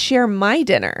insisted to share my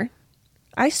dinner.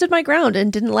 I stood my ground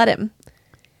and didn't let him.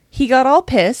 He got all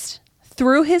pissed,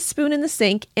 threw his spoon in the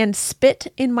sink, and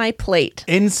spit in my plate.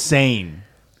 Insane.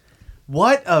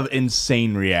 What an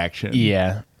insane reaction.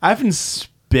 Yeah. I haven't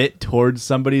spit towards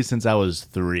somebody since I was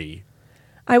 3.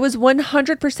 I was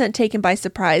 100% taken by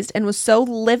surprise and was so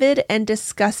livid and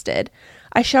disgusted.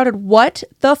 I shouted, "What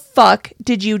the fuck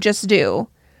did you just do?"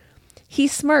 He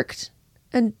smirked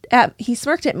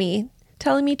at me,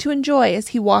 telling me to enjoy as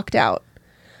he walked out.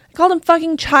 I called him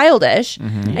fucking childish,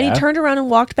 and he turned around and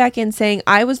walked back in saying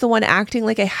I was the one acting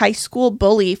like a high school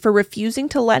bully for refusing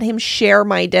to let him share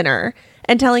my dinner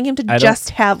and telling him to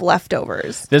just have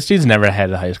leftovers. This dude's never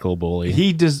had a high school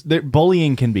bully.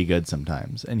 Bullying can be good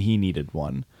sometimes, and he needed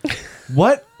one.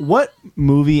 What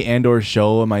movie and or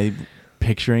show am I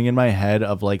picturing in my head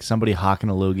of like somebody hawking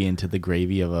a loogie into the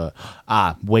gravy of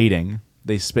Waiting?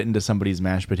 They spit into somebody's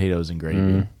mashed potatoes and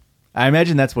gravy. I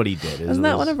imagine that's what he did. Isn't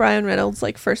that one of Ryan Reynolds'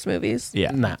 like first movies?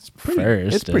 Yeah, Not pretty,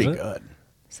 first. it's pretty is it? good.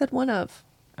 Said one of.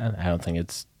 I don't think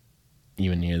it's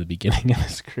even near the beginning of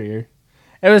his career.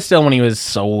 It was still when he was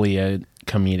solely a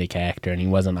comedic actor and he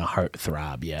wasn't a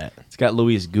heartthrob yet. It's got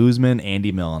Luis Guzman,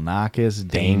 Andy Milonakis,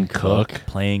 Dane Cook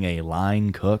playing a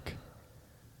line cook.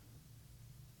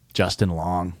 Justin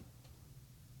Long.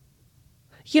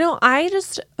 You know, I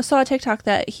just saw a TikTok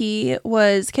that he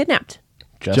was kidnapped.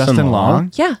 Justin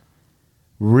Long? Yeah.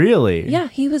 Really? Yeah,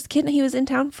 he was He was in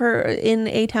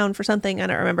a town for something, I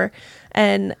don't remember.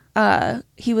 And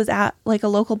he was at like a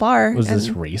local bar. Was this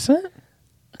recent?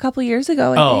 A couple years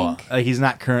ago, I think. Like he's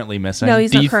not currently missing? No,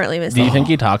 he's not currently Do missing. you think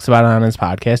he talks about it on his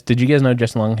podcast? Did you guys know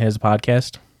Justin Long has a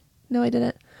podcast? No, I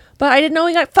didn't. But I didn't know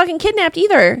he got fucking kidnapped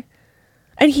either.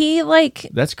 And he like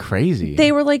That's crazy.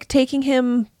 they were like taking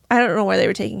him. I don't know where they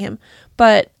were taking him,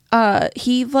 but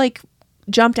he like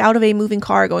jumped out of a moving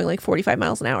car going like 45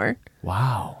 miles an hour.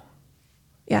 Wow.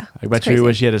 Yeah. I bet you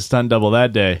wish he had a stunt double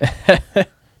that day.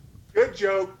 Good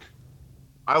joke.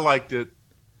 I liked it.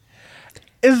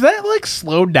 Is that like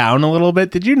slowed down a little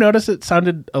bit? Did you notice it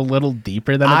sounded a little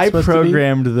deeper than it's I supposed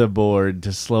programmed the board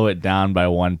to slow it down by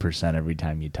 1% every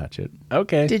time you touch it. to be?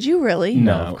 Okay. Did you really?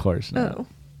 No. Of course not. Oh.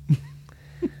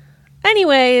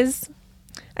 Anyways,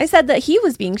 I said that he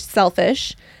was being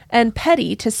selfish and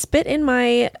petty to spit in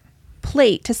my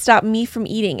plate to stop me from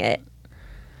eating it.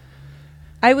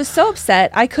 I was so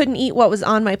upset I couldn't eat what was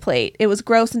on my plate. It was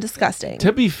gross and disgusting.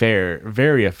 To be fair,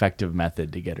 very effective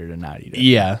method to get her to not eat it.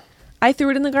 Yeah. I threw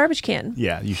it in the garbage can.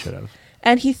 Yeah, you should have.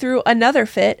 And he threw another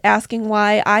fit asking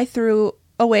why I threw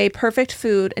away perfect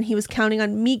food and he was counting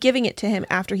on me giving it to him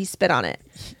after he spit on it.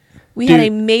 We had a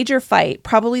major fight,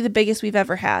 probably the biggest we've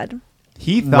ever had.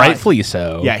 He thought, Rightfully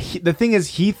so. Yeah, the thing is,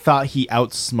 he thought he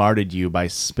outsmarted you by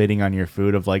spitting on your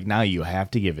food of like, now you have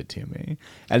to give it to me.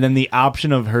 And then the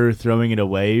option of her throwing it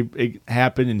away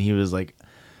happened, and he was like,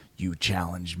 you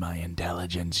challenged my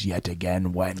intelligence yet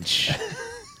again, wench.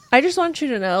 I just want you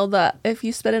to know that if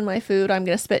you spit in my food, I'm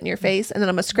going to spit in your face, and then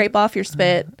I'm going to scrape off your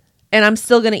spit, and I'm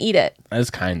still going to eat it. That's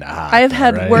kind of hot. I have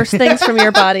had right? worse things from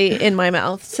your body in my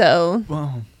mouth, so...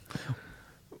 Well,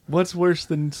 what's worse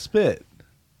than spit?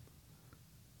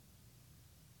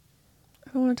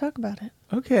 I don't want to talk about it.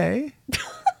 Okay.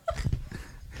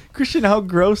 Christian, how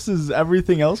gross is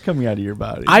everything else coming out of your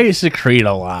body? I secrete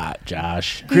a lot,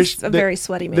 Josh. He's a very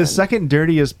sweaty man. The second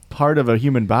dirtiest part of a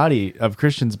human body, of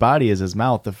Christian's body, is his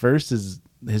mouth. The first is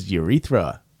his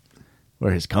urethra,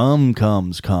 where his cum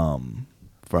comes from.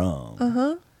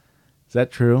 Uh-huh. Is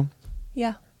that true?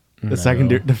 Yeah.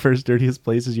 The first dirtiest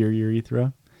place is your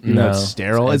urethra? You know No. it's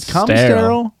sterile. It's It's cum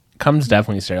sterile? Cum's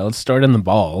definitely sterile. It's stored in the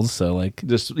balls, so like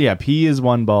Just pee is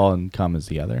one ball and cum is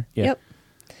the other. Yeah. Yep.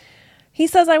 He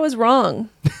says I was wrong.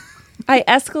 I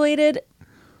escalated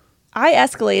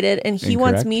and he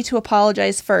wants Incorrect. me to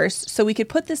apologize first so we could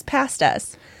put this past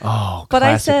us. Oh, But I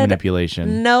classic said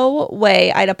manipulation. no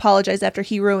way I'd apologize after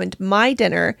he ruined my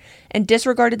dinner and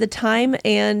disregarded the time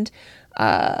and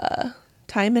effort.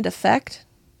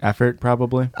 Effort,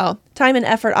 probably. Oh, time and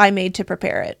effort I made to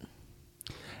prepare it.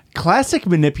 classic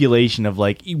manipulation of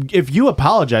like, if you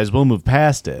apologize, we'll move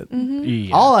past it.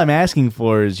 Yeah. All I'm asking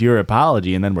for is your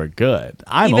apology, and then we're good.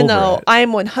 I'm Even over though it.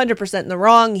 I'm 100% in the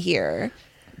wrong here.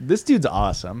 This dude's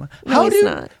awesome. No, he's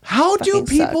not. How do Fucking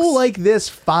people sucks. like this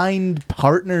find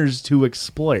partners to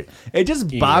exploit? It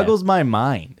just boggles my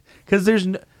mind. Because there's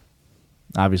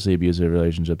obviously abusive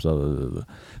relationships. Blah, blah, blah, blah.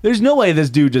 There's no way this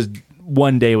dude just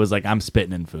one day was like, I'm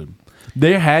spitting in food.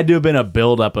 There had to have been a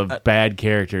buildup of bad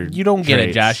character. You don't get it,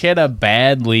 traits. Josh. He had a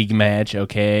bad league match,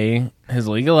 okay? His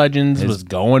League of Legends was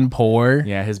going poor.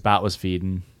 Yeah, his bot was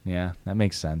feeding. Yeah, that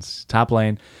makes sense. Top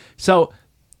lane. So,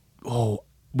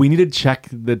 we need to check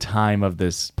the time of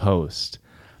this post.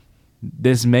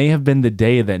 This may have been the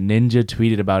day that Ninja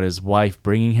tweeted about his wife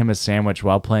bringing him a sandwich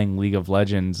while playing League of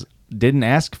Legends. Didn't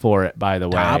ask for it, by the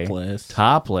way. Topless.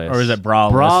 Or is it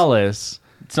braless? Braless.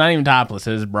 It's not even topless.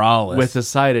 It's braless. With a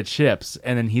side of chips.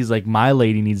 And then he's like, my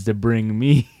lady needs to bring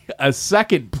me a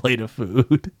second plate of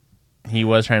food. He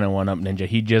was trying to one-up Ninja.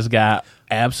 He just got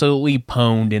absolutely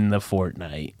pwned in the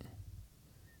Fortnite.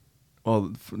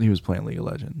 Well, he was playing League of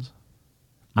Legends.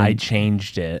 I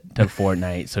changed it to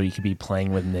Fortnite so he could be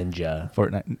playing with Ninja.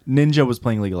 Fortnite. Ninja was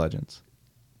playing League of Legends.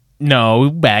 No,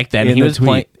 back then In he the was tweet.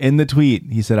 playing. In the tweet,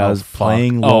 he said, I was fuck.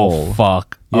 playing LOL. Oh,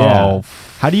 fuck. Yeah. Oh,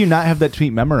 How do you not have that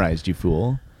tweet memorized, you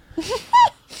fool?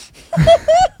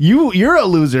 You're a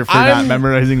loser for not I'm-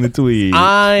 memorizing the tweet.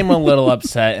 I'm a little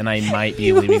upset, and I might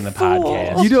be leaving the fool.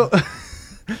 podcast. You don't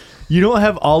you don't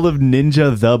have all of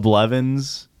Ninja the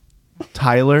Blevins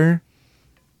Tyler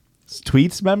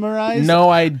tweets memorized? No,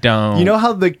 I don't. You know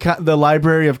how the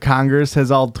Library of Congress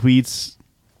has all tweets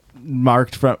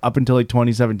marked from up until like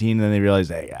 2017, and then they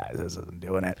realized, hey guys, this isn't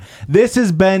doing it. This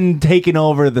has been taking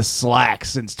over the Slack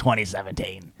since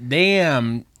 2017.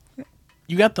 Damn.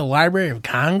 You got the Library of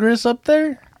Congress up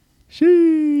there?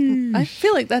 Sheesh. I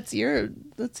feel like that's your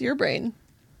brain.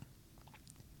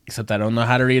 Except I don't know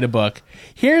how to read a book.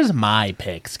 Here's my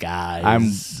picks, guys.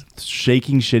 I'm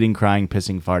shaking, shitting, crying,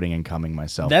 pissing, farting, and coming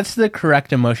myself. That's the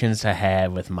correct emotions to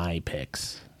have with my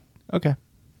picks. Okay.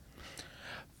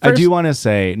 I do want to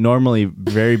say, normally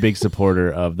very big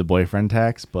supporter of the boyfriend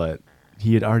tax, but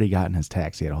he had already gotten his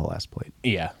tax. He had a whole ass plate.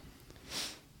 Yeah.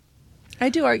 I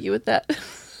do argue with that.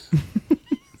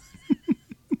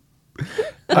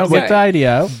 I'll get the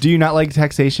idea out. Do you not like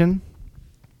taxation?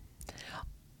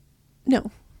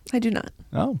 No, I do not.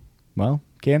 Oh, well,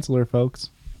 cancel her,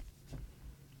 folks.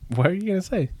 What are you going to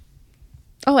say?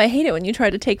 Oh, I hate it when you try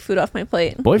to take food off my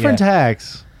plate. Boyfriend Yeah.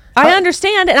 tax. I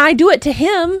understand, and I do it to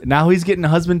him. Now he's getting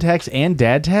husband tax and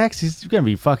dad tax. He's going to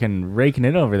be fucking raking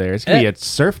it over there. It's going to be a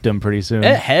serfdom pretty soon.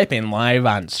 It happened live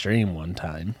on stream one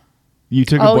time. You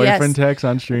took a Oh, boyfriend yes. tax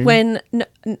on stream?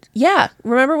 Yeah.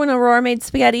 Remember when Aurora made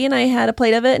spaghetti and I had a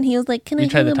plate of it, and he was like, "Can I You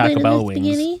tried have the a Taco bite Bell of the wings.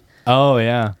 spaghetti?" Oh,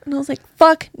 yeah. And I was like,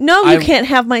 "Fuck, no, you can't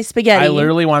have my spaghetti." I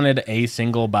literally wanted a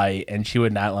single bite, and she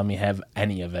would not let me have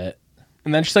any of it.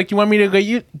 And then she's like, "You want me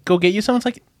to go get you some?" It's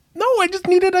like, "No, I just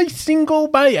needed a single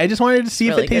bite. I just wanted to see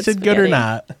Really if good it tasted good or spaghetti.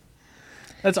 not."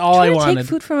 That's all Try I to wanted. take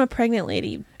food from a pregnant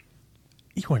lady.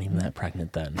 You weren't even that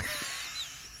pregnant then.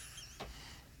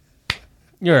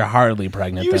 You're hardly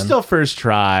pregnant You were then. still first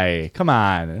try. Come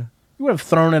on. You would have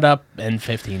thrown it up in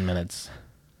 15 minutes.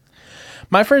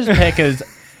 My first pick is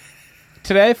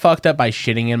today I fucked up by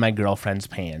shitting in my girlfriend's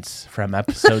pants from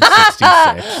episode 66.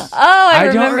 Oh, I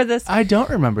remember don't, this. I don't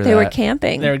remember They that. were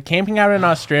camping. They were camping out in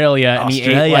Australia, and he ate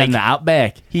Australia like in the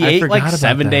outback. he I ate forgot like about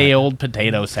 7-day-old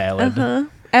potato salad. Huh?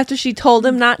 After she told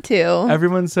him not to. that.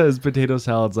 Everyone says potato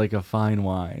salad's like a fine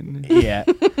wine. Yeah.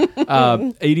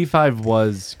 85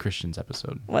 was Christian's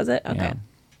episode. Was it? Okay. Yeah.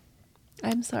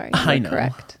 I'm sorry. I You're know.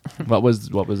 correct. What was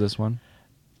this one?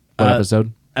 What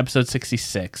episode? Episode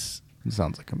 66. It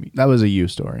sounds like that was a you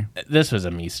story. This was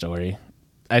a me story.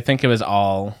 I think it was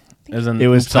all. It was It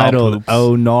was all titled poops.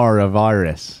 "Oh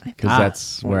Norovirus" because Ah.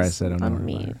 that's where I Was said "Oh a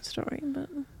me Norovirus." story, but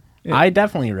I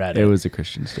definitely read it. It was a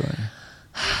Christian story.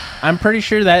 I'm pretty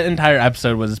sure that entire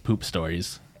episode was poop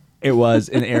stories. It was,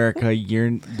 and Erica,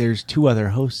 there's two other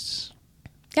hosts.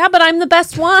 yeah, but I'm the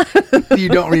best one. You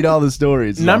don't read all the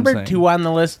stories. is what I'm Number saying. 2 on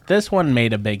the list. This one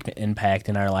made a big impact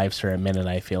in our lives for a minute,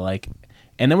 I feel like.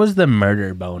 And it was the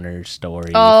murder boner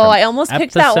story. Oh, from I almost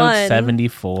picked that episode one.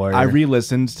 74. I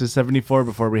re-listened to 74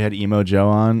 before we had Emo Joe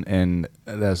on, and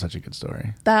that was such a good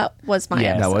story. That was my Yeah,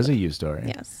 episode. That was a you story.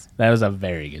 Yes. That was a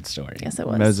very good story. Yes, it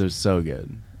That was. was so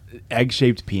good.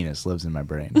 Egg-shaped penis lives in my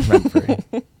brain.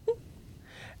 Rent-free.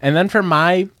 And then for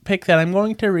my pick that I'm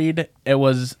going to read, it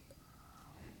was,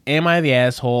 am I the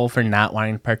asshole for not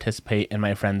wanting to participate in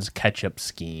my friend's ketchup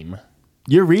scheme?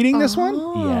 You're reading this one?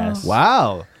 Yes.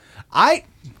 Wow.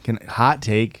 Hot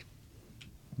take,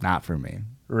 not for me.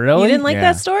 Really? You didn't like Yeah.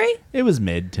 that story? It was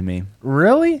mid to me.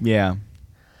 Really? Yeah.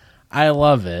 I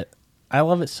love it. I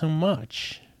love it so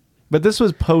much. But this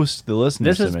was post the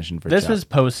listener submission for this Chup. was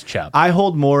post Chup. I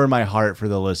hold more in my heart for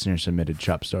the listener submitted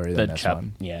Chup story The than this Chup.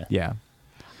 one. Yeah. Yeah.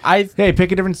 I Hey,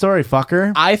 pick a different story,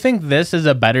 fucker. I think this is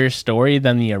a better story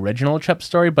than the original Chup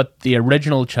story, but the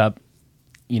original Chup,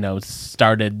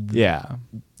 started Yeah.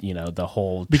 The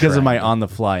whole Because of my trend. on the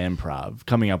fly improv,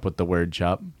 coming up with the word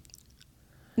Chup.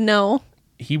 No.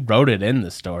 He wrote it in the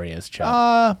story as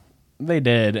Chup. They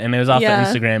did, and it was off Yeah. the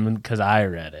Instagram because I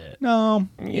read it. No.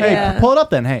 Yeah. Hey, pull it up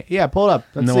then. Hey, yeah, pull it up.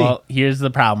 Let's No, see. well, here's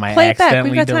the problem. I Play it back.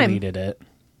 We've accidentally got time. deleted it.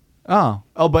 Oh,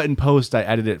 but in post, I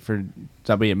edited it for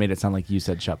somebody. It made it sound like you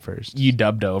said Chup first. You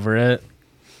dubbed over it.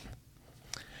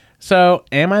 So,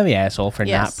 am I the asshole for not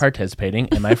Yes. participating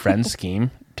in my friend's scheme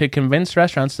to convince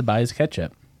restaurants to buy his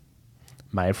ketchup?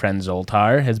 My friend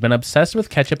Zoltar has been obsessed with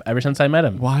ketchup ever since I met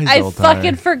him. Why I Zoltar?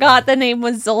 fucking forgot the name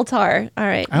was Zoltar. All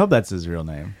right. I hope that's his real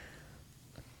name.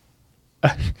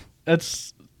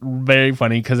 That's very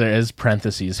funny because there is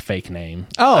parentheses fake name.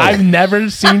 Oh. I've never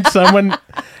seen someone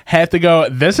have to go,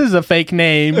 this is a fake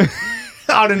name.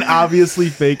 On an obviously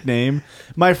fake name.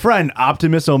 My friend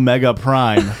Optimus Omega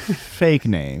Prime. Fake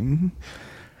name.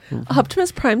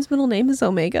 Optimus Prime's middle name is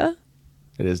Omega.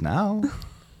 It is now.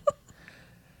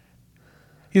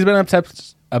 He's been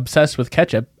obsessed with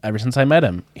ketchup ever since I met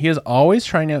him. He is always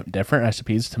trying out different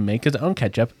recipes to make his own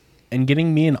ketchup and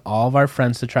getting me and all of our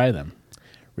friends to try them.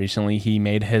 Recently, he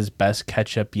made his best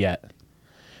ketchup yet.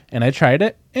 And I tried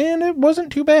it, and it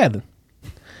wasn't too bad.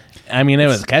 I mean, it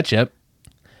was ketchup.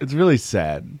 It's really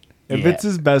sad. If Yeah. it's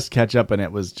his best ketchup and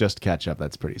it was just ketchup,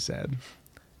 that's pretty sad.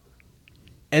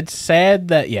 It's sad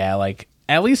that,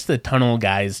 at least the tunnel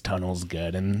guy's tunnel's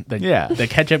good, and the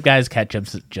ketchup guy's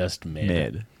ketchup's just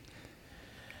mid.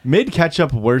 Mid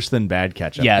ketchup worse than bad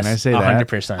ketchup. Yes, Can I say that?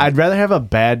 100%. I'd rather have a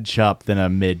bad chup than a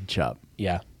mid chup.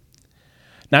 Yeah.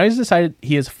 Now he's decided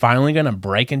he is finally going to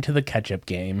break into the ketchup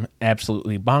game.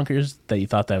 Absolutely bonkers that he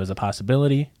thought that was a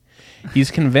possibility.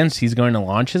 He's convinced he's going to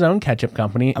launch his own ketchup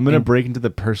company. I'm going to break into the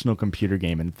personal computer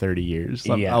game in 30 years.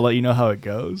 Yeah. I'll let you know how it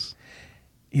goes.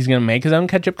 He's going to make his own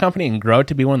ketchup company and grow it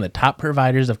to be one of the top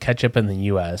providers of ketchup in the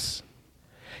U.S.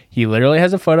 He literally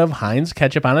has a photo of Heinz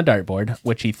ketchup on a dartboard,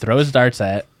 which he throws darts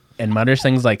at and mutters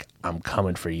things like, "I'm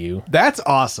coming for you." That's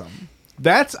awesome.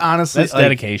 That's honestly That's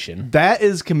dedication. That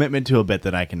is commitment to a bit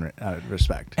that I can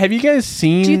respect. Have you guys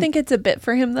seen... Do you think it's a bit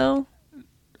for him though?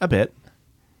 A bit.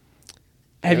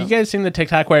 Have you guys seen the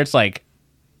TikTok where it's like,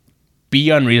 be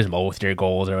unreasonable with your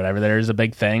goals or whatever? There's a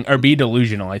big thing. Or be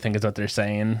delusional, I think is what they're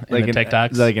saying in the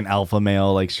TikToks. Like an alpha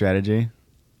male strategy.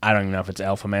 I don't even know if it's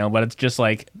alpha male, but it's just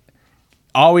like,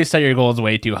 always set your goals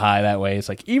way too high. That way, it's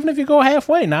like, even if you go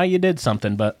halfway, now you did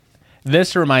something. But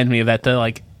this reminds me of that,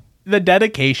 the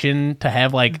dedication to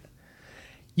have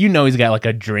he's got like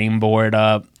a dream board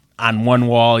up on one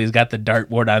wall. He's got the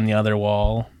dartboard on the other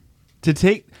wall.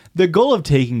 The goal of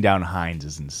taking down Heinz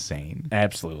is insane.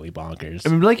 Absolutely bonkers. I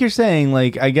mean, like you're saying,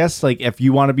 I guess, if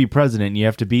you want to be president, you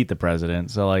have to beat the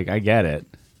president. So, I get it.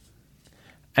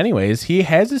 Anyways, he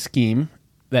has a scheme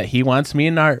that he wants me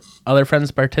and our other friends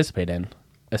to participate in.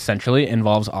 Essentially, it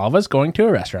involves all of us going to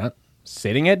a restaurant,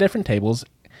 sitting at different tables,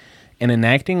 and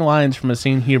enacting lines from a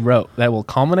scene he wrote that will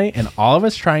culminate in all of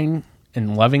us trying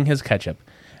and loving his ketchup,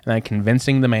 and then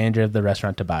convincing the manager of the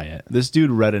restaurant to buy it. This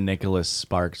dude read a Nicholas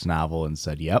Sparks novel and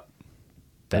said, yep,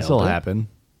 this'll That'll do. happen.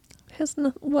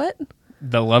 What?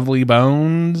 The Lovely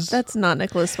Bones. That's not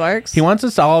Nicholas Sparks. He wants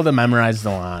us all to memorize the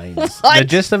lines. What? The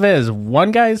gist of it is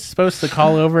one guy's supposed to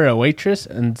call over a waitress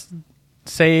and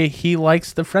say he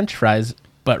likes the French fries,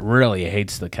 but really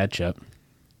hates the ketchup.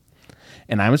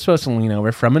 And I'm supposed to lean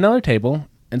over from another table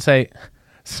and say,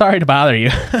 "Sorry to bother you,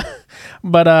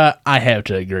 but I have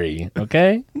to agree,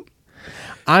 okay?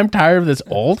 I'm tired of this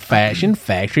old-fashioned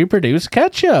factory-produced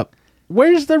ketchup.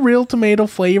 Where's the real tomato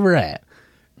flavor at?"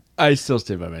 I still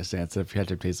stay by my stance. If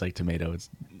ketchup tastes like tomato,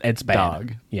 It's bad.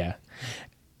 dog. Yeah.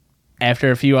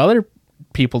 After a few other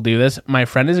people do this, my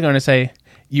friend is going to say,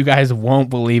 "You guys won't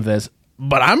believe this,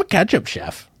 but I'm a ketchup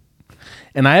chef.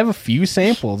 And I have a few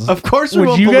samples. Of course we Would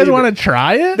won't you guys believe want it. to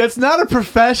try it?" That's not a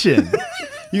profession.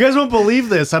 You guys won't believe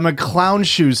this. I'm a clown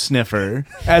shoe sniffer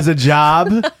as a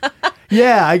job.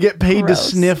 Yeah, I get paid Gross.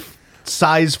 to sniff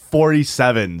size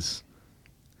 47s.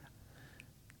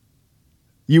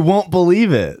 You won't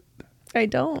believe it. I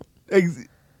don't.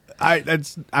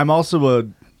 I'm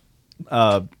also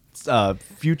a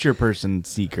future person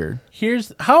seeker.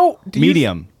 Here's how do you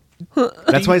Medium.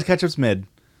 That's why his ketchup's mid.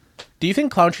 Do you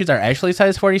think clown shoes are actually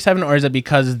size 47, or is it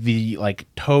because the like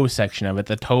toe section of it,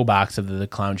 the toe box of the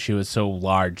clown shoe is so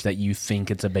large that you think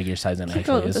it's a bigger size than it Keep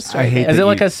going actually with the is? story, I hate babe. Is that it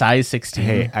like you- a size 16?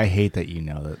 Hey, I hate that you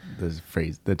know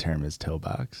that the term is toe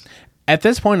box. At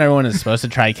this point, everyone is supposed to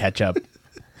try ketchup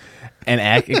and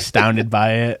act astounded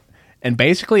by it, and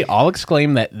basically all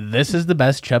exclaim that this is the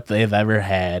best chip they've ever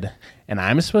had. And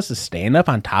I'm supposed to stand up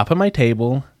on top of my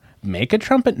table, make a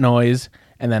trumpet noise,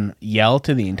 and then yell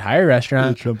to the entire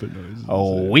restaurant, Trumpet noise.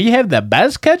 "Oh, we have the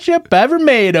best ketchup ever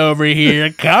made over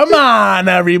here. Come on,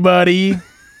 everybody."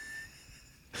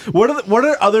 What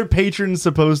are other patrons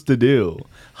supposed to do?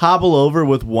 Hobble over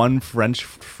with one French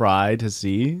fry to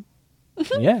see?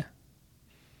 Yeah.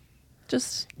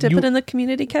 Just dip You- it in the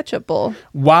community ketchup bowl.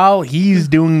 While he's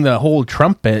doing the whole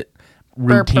trumpet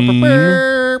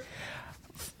routine,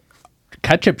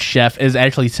 Ketchup Chef is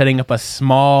actually setting up a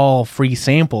small free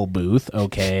sample booth.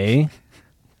 Okay.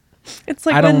 It's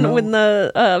I like don't know. when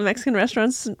the Mexican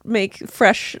restaurants make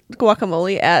fresh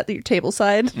guacamole at your table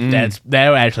side. That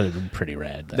would actually be pretty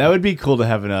rad. That would be cool to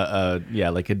have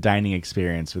like a dining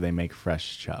experience where they make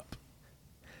fresh chop.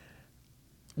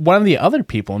 One of the other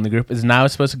people in the group is now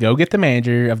supposed to go get the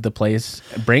manager of the place,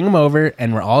 bring him over,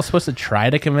 and we're all supposed to try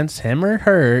to convince him or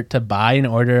her to buy an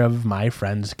order of my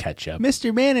friend's ketchup.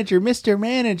 Mr.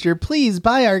 Manager, please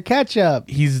buy our ketchup.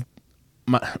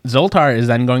 Zoltar is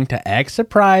then going to act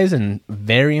surprised and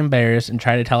very embarrassed and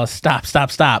try to tell us,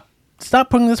 stop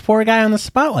putting this poor guy on the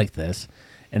spot like this,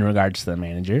 in regards to the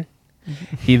manager.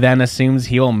 He then assumes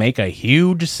he will make a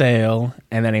huge sale,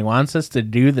 and then he wants us to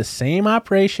do the same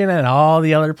operation at all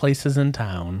the other places in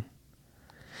town.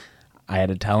 I had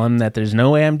to tell him that there's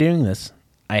no way I'm doing this.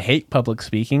 I hate public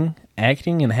speaking,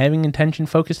 acting, and having attention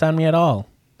focused on me at all.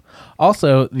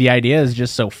 Also, the idea is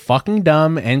just so fucking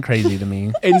dumb and crazy to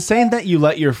me. Insane that you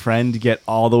let your friend get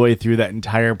all the way through that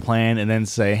entire plan and then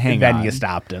say, hang And then on. you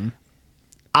stopped him.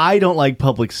 I don't like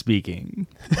public speaking.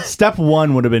 Step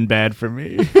one would have been bad for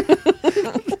me.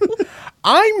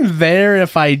 I'm there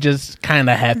if I just kind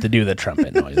of have to do the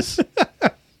trumpet noise.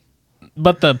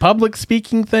 But the public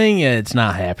speaking thing, it's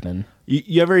not happening.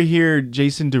 You ever hear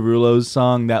Jason Derulo's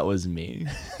song? That was me.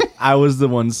 I was the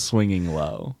one swinging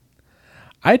low.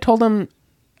 I told him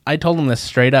this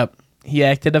straight up. He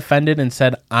acted offended and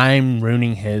said I'm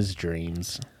ruining his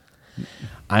dreams.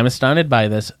 I'm astounded by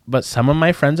this, but some of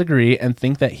my friends agree and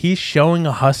think that he's showing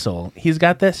a hustle. He's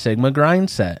got that Sigma grind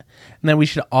set, and that we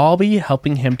should all be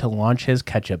helping him to launch his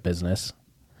ketchup business.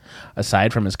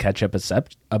 Aside from his ketchup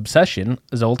obsession,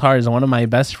 Zoltar is one of my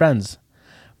best friends.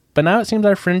 But now it seems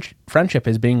our friendship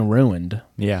is being ruined.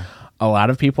 Yeah. A lot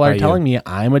of people are By telling me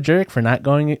I'm a jerk for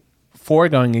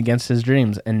going against his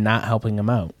dreams and not helping him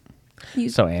out.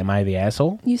 So am I the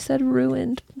asshole? You said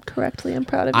ruined correctly. I'm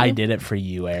proud of you. I did it for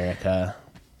you, Erica.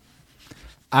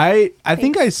 I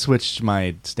think I switched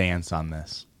my stance on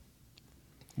this.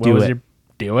 Do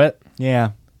it.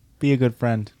 Yeah. Be a good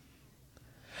friend.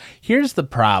 Here's the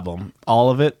problem. All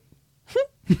of it.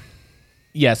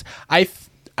 Yes,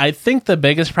 I think the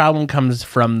biggest problem comes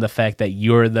from the fact that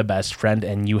you're the best friend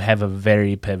and you have a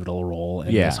very pivotal role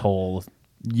in this whole.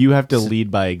 You have to lead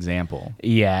by example.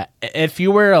 Yeah, if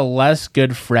you were a less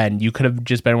good friend, you could have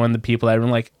just been one of the people that were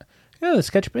like, "Oh,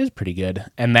 the ketchup is pretty good,"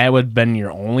 and that would have been your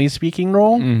only speaking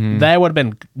role. That would have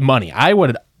been money. I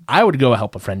would go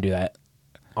help a friend do that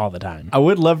all the time. I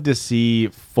would love to see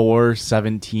 4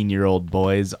 17-year-old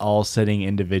boys all sitting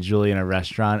individually in a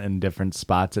restaurant in different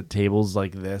spots at tables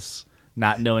like this,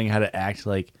 not knowing how to act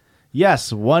like,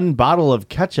 yes, 1 bottle of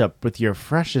ketchup with your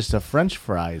freshest of French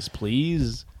fries,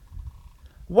 please.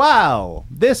 Wow,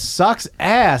 this sucks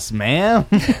ass, man.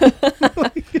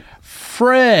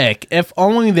 Frick, if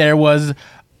only there was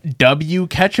W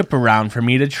ketchup around for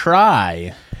me to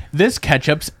try. This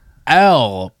ketchup's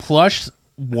L plus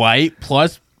white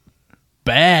plus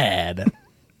bad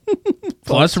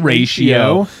plus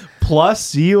ratio. Plus,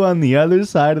 see you on the other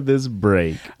side of this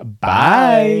break.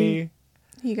 Bye.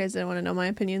 You guys didn't want to know my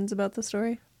opinions about the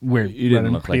story? We're You didn't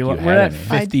running look like pretty you lo- had We're at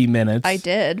any. 50 minutes. I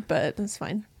did, but it's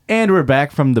fine. And we're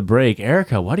back from the break.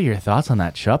 Erica, what are your thoughts on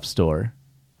that Chup store?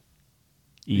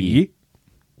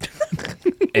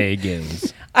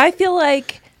 Eggins. I feel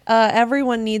like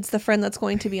everyone needs the friend that's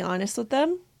going to be honest with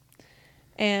them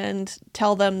and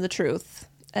tell them the truth.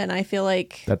 And I feel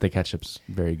like That the ketchup's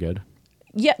very good.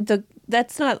 yeah,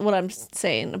 that's not what I'm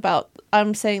saying about.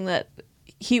 I'm saying that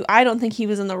I don't think he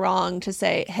was in the wrong to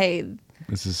say, "Hey,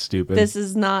 This is stupid. this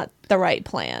is not the right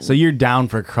plan." So you're down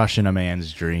for crushing a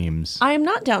man's dreams. I am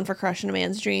not down for crushing a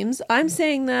man's dreams. I'm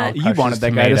saying that You Crushes wanted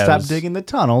that guy to stop tomatoes. digging the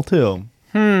tunnel, too.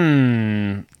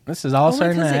 This is all only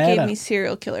starting to because it add gave up. me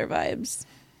serial killer vibes.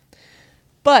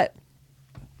 But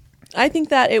I think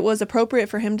that it was appropriate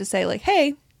for him to say, like,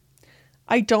 hey,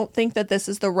 I don't think that this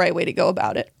is the right way to go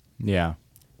about it. Yeah.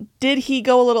 Did he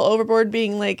go a little overboard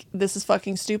being like, this is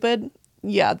fucking stupid?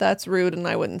 Yeah, that's rude, and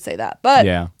I wouldn't say that. But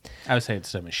Yeah. I would say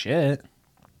it's dumb as shit.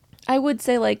 I would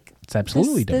say, like, It's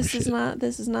absolutely dumb as this shit.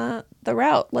 this is not the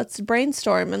route. Let's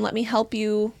brainstorm and let me help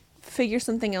you figure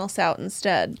something else out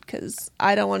instead, because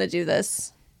I don't want to do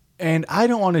this. And I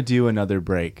don't want to do another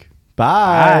break.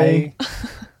 Bye.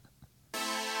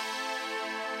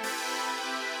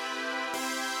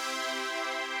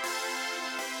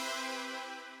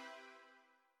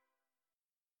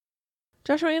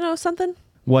 Joshua, you know something?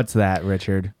 What's that,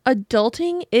 Richard?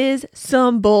 Adulting is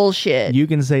some bullshit. You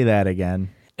can say that again.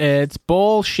 It's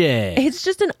bullshit. It's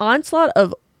just an onslaught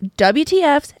of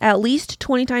WTFs at least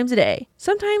 20 times a day.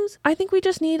 Sometimes I think we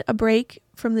just need a break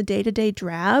from the day-to-day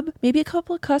drab. Maybe a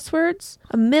couple of cuss words,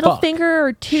 a middle Fuck. finger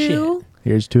or two, Shit.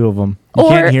 Here's two of them. You Or-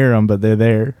 can't hear them, but they're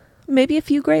there. maybe a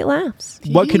few great laughs.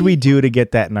 What could we do to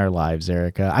get that in our lives,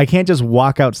 Erica? I can't just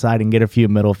walk outside and get a few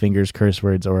middle fingers, curse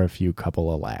words, or a few couple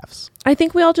of laughs. I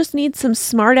think we all just need some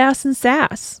smart ass and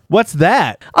sass. What's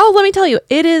that? Oh, let me tell you,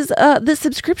 it is the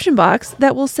subscription box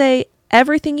that will say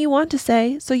everything you want to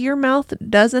say so your mouth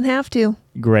doesn't have to.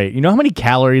 Great. You know how many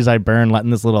calories I burn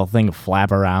letting this little thing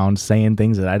flap around, saying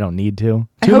things that I don't need to?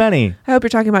 I Too hope- many. I hope you're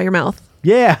talking about your mouth.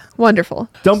 Yeah. Wonderful.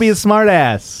 Don't be a smart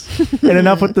ass. And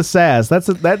enough with the sass.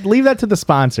 Leave that to the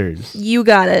sponsors. You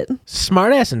got it.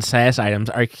 Smartass and Sass items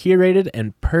are curated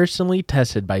and personally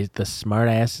tested by the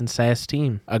Smartass and Sass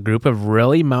team, a group of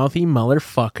really mouthy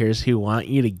motherfuckers who want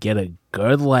you to get a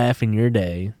good laugh in your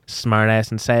day. Smartass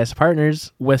and Sass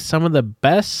partners with some of the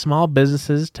best small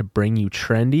businesses to bring you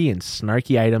trendy and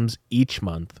snarky items each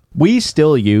month. We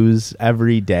still use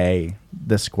every day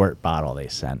the squirt bottle they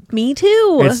sent. Me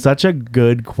too. It's such a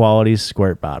good quality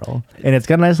squirt bottle. And it's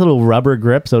got a nice little rubber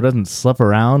grip so it doesn't slip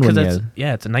around when Because you...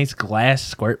 it's a nice glass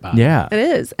squirt bottle. Yeah. It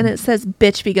is. And it says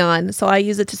bitch be gone. So I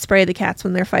use it to spray the cats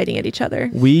when they're fighting at each other.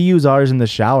 We use ours in the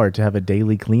shower to have a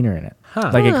daily cleaner in it.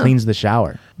 Huh. Like it Huh. cleans the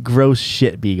shower. Gross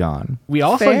shit be gone. We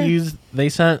also Fair. they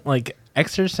sent like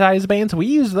exercise bands. We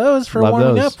use those for Love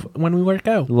warming those. up when we work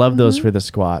out. Love those for the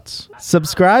squats.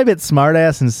 Subscribe at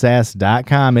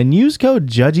smartassandsass.com and use code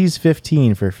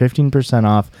JUDGIES15 for 15%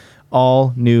 off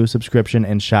all new subscription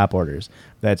and shop orders.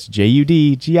 That's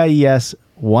JUDGIES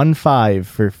 15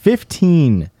 for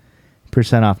 15%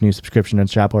 off new subscription and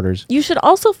shop orders. You should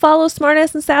also follow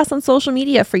Smartass and Sass on social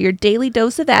media for your daily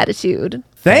dose of attitude.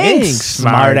 Thanks, Thanks,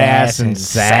 smartass and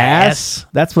sass.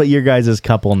 That's what your guys'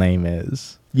 couple name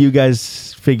is. You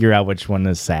guys figure out which one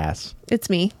is sass. It's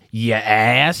me. Yeah,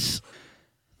 ass.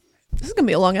 This is going to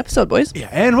be a long episode, boys. Yeah,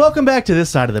 and welcome back to this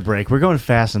side of the break. We're going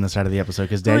fast on this side of the episode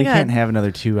because Daddy God. can't have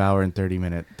another 2 hour and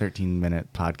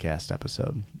 13-minute podcast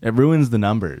episode. It ruins the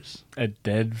numbers. It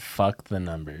did fuck the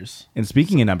numbers. And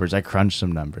speaking of numbers, I crunched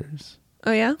some numbers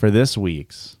Oh, yeah? for this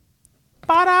week's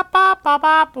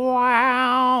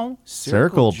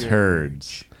Circle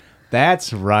Turds.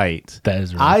 That's right. That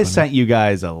is really I funny. sent you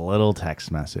guys a little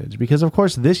text message because, of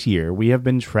course, this year we have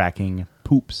been tracking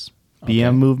poops,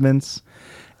 BM movements,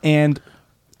 and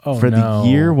for the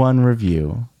year one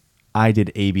review, I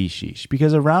did AB sheesh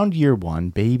because around year one,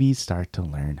 babies start to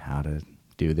learn how to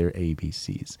do their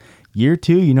ABCs. Year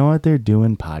two, you know what they're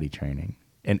doing? Potty training,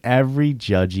 and every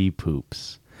judgy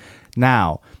poops.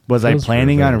 Now, was I Feels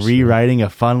planning on reversed, rewriting a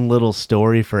fun little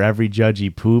story for every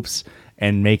judgy poops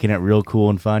and making it real cool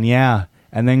and fun? Yeah.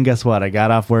 And then guess what? I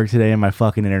got off work today and my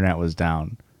fucking internet was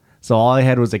down. So all I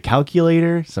had was a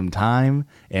calculator, some time,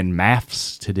 and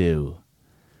maths to do.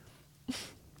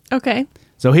 Okay.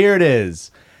 So here it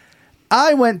is.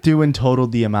 I went through and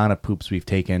totaled the amount of poops we've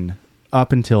taken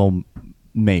up until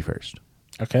May 1st.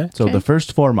 Okay. So Okay. the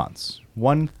first 4 months,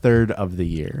 1/3 of the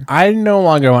year. I no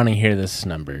longer want to hear this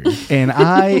number. And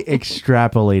I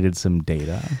extrapolated some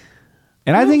data.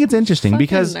 And I think it's interesting Fucking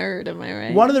because nerd, am I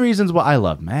right? one of the reasons why I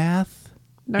love math,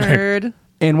 Nerd.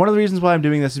 and one of the reasons why I'm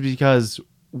doing this is because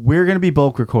we're going to be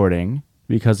bulk recording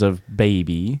because of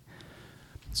baby.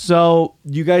 So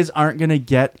you guys aren't going to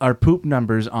get our poop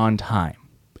numbers on time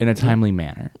in a timely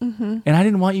manner. Mm-hmm. And I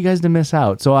didn't want you guys to miss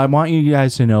out. So I want you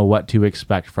guys to know what to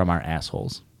expect from our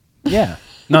assholes. Yeah.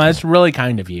 No, that's really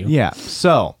kind of you. Yeah.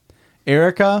 So,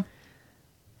 Erica,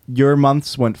 your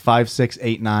months went 5, 6,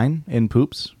 8, 9 in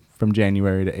poops from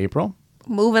January to April.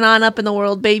 Moving on up in the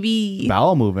world, baby.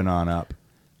 Bowel moving on up.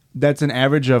 That's an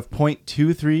average of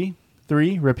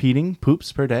 0.233 repeating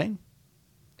poops per day.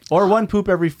 Or one poop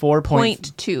every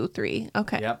 0.23.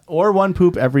 Okay. Yep. Or one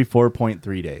poop every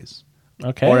 4.3 days.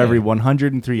 Okay. Or every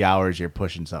 103 hours you're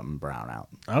pushing something brown out.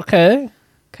 Okay.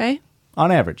 Okay.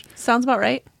 On average. Sounds about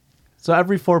right. So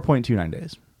every 4.29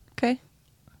 days. Okay.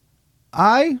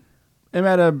 I am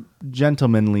at a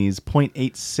gentlemanly's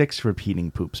 0.86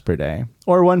 repeating poops per day,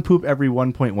 or one poop every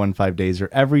 1.15 days, or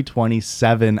every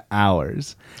 27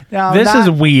 hours. Now, This is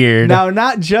weird. Now,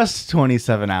 not just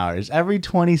 27 hours, every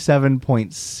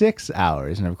 27.6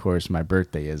 hours. And of course, my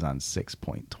birthday is on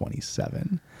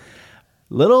 6.27.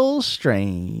 Little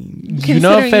strange. You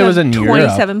know, if Considering it you was have in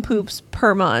 27 Europe, poops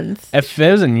per month. if it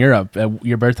was in Europe,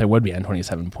 your birthday would be on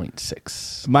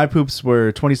 27.6. My poops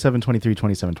were 27, 23,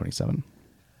 27, 27.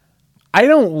 I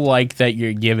don't like that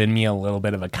you're giving me a little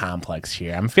bit of a complex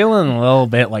here. I'm feeling a little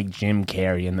bit like Jim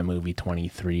Carrey in the movie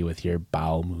 23 with your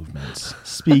bowel movements.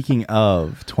 Speaking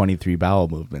of 23 bowel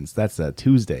movements, that's a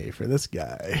Tuesday for this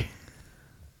guy.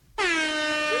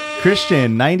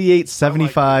 Christian, 98,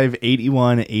 75,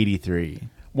 81, 83.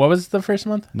 What was the first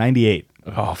month? 98.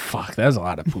 Oh, fuck. That was a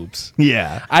lot of poops.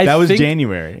 Yeah. I that was think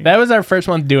January. That was our first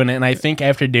month doing it, and I think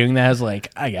after doing that, I was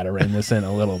like, I got to rein this in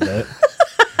a little bit.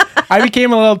 I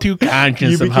became a little too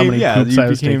conscious of how many poops I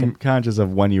was taking. conscious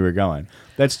of when you were going.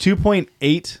 That's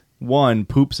 2.81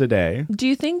 poops a day. Do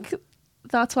you think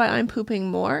that's why I'm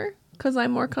pooping more? Because I'm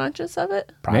more conscious of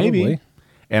it? Probably. Maybe.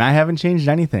 And I haven't changed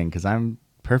anything because I'm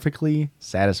perfectly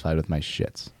satisfied with my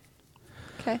shits.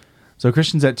 Okay. So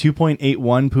Christian's at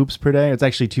 2.81 poops per day. It's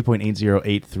actually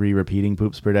 2.8083 repeating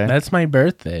poops per day. That's my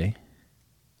birthday.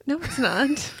 No, it's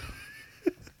not.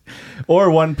 Or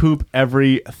one poop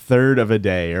every third of a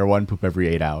day, or one poop every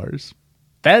 8 hours,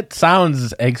 That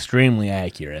sounds extremely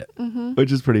accurate.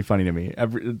 which is pretty funny to me.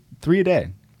 Every 3 a day,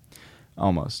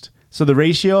 almost. So the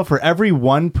ratio for every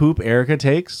one poop Erica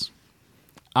takes,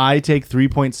 I take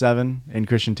 3.7 and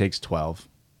Christian takes 12.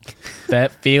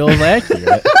 That feels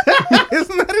accurate.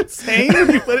 Isn't that insane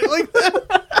when you put it like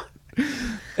that?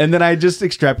 And then I just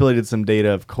extrapolated some data,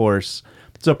 of course.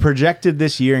 So projected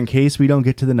this year, in case we don't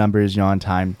get to the numbers on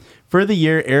time, for the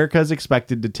year, Erica's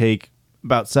expected to take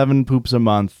about 7 poops a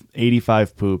month,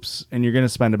 85 poops, and you're going to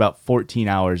spend about 14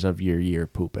 hours of your year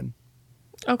pooping.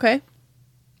 Okay.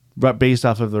 But based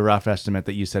off of the rough estimate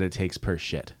that you said it takes per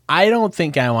shit. I don't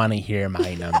think I want to hear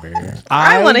my number.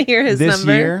 I wanna hear his this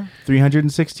number. This year,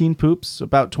 316 poops,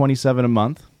 about 27 a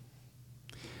month.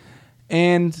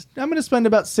 And I'm going to spend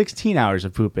about 16 hours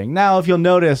of pooping. Now, if you'll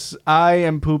notice, I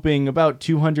am pooping about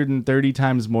 230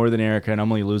 times more than Erica, and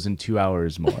I'm only losing 2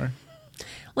 hours more.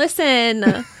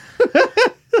 Listen.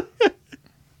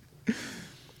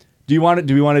 Do we want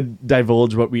to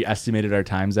divulge what we estimated our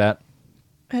times at?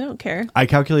 I don't care. I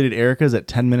calculated Erica's at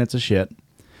 10 minutes of shit.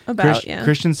 About, yeah.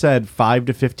 Christian said 5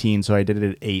 to 15, so I did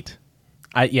it at 8.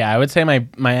 I would say my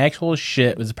actual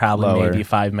shit was probably Lower. maybe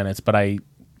 5 minutes, but I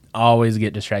always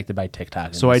get distracted by TikTok.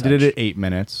 And So I did it such. at 8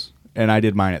 minutes, and I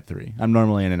did mine at 3. I'm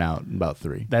normally in and out in about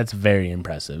 3. That's very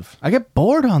impressive. I get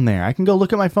bored on there. I can go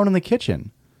look at my phone in the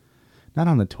kitchen, not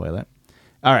on the toilet.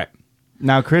 All right.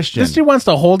 Now, Christian. This dude wants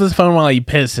to hold his phone while he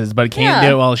pisses, but can't Yeah.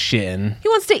 do it while shitting. He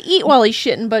wants to eat while he's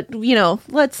shitting, but,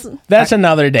 let's... That's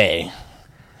another day.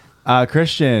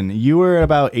 Christian, you were at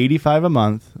about 85 a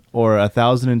month, or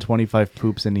 1,025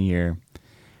 poops in a year,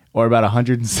 or about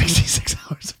 166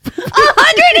 hours of poop.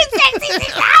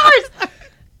 166 hours!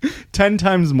 10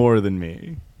 times more than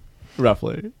me,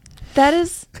 roughly. That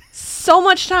is so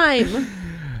much time.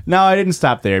 Now, I didn't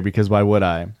stop there because why would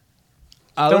I?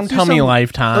 Don't tell me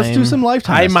lifetime. Let's do some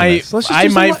lifetime I estimates. might. Let's just I do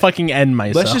some might li- fucking end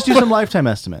myself. Let's just do some lifetime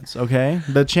estimates, okay?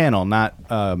 The channel, not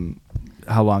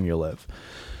how long you'll live.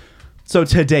 So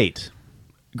to date,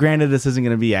 granted, this isn't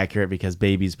going to be accurate because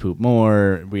babies poop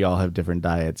more. We all have different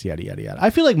diets, yada, yada, yada.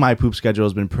 I feel like my poop schedule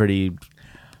has been pretty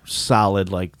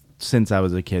solid, like, since I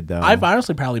was a kid, though. I've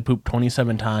honestly probably pooped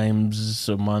 27 times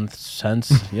a month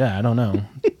since. Yeah, I don't know.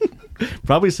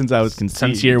 Probably since I was conceived.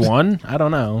 Since year one, I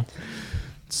don't know.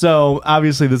 So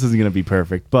obviously this isn't going to be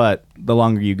perfect, but the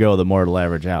longer you go, the more it'll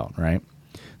average out, right?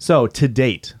 So to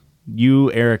date,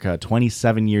 you, Erica,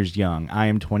 27 years young. I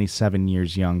am 27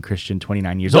 years young. Christian,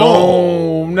 29 years old.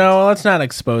 Oh no, let's not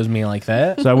expose me like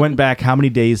that. So I went back how many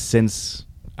days since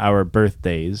our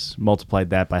birthdays,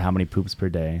 multiplied that by how many poops per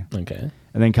day, Okay.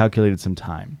 and then calculated some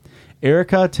time.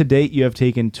 Erica, to date, you have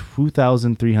taken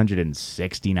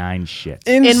 2,369 shits.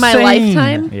 In my Insane.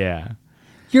 lifetime? Yeah.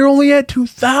 You're only at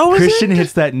 2,000. Christian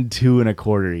hits that in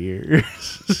 2.25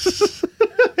 years.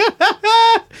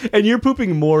 And you're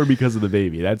pooping more because of the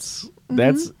baby. That's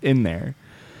in there.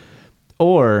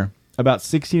 Or about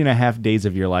 16 and a half days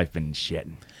of your life been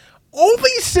shitting.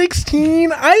 Only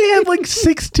 16. I had like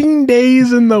 16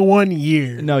 days in the 1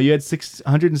 year. No, you had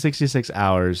 166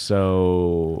 hours,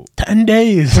 so 10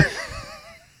 days.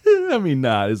 I mean,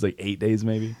 it's like 8 days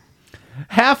maybe.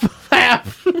 Half.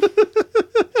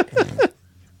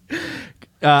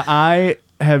 I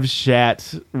have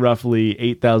shat roughly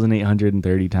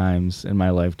 8,830 times in my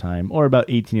lifetime, or about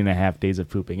 18 and a half days of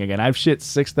pooping. Again, I've shit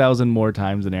 6,000 more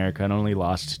times than Erica and only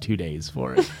lost 2 days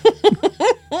for it.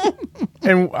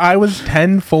 And I was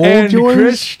tenfold, And George.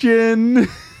 Christian,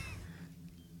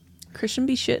 Christian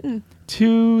be shitting.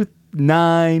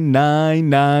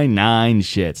 29,999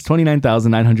 shits.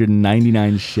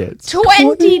 29,999 shits.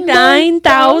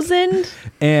 29,000?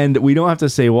 And we don't have to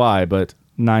say why, but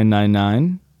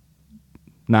 999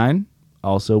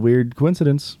 also weird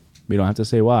coincidence. We don't have to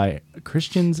say why.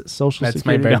 Christian's social That's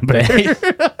my security number. birthday.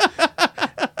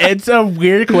 It's a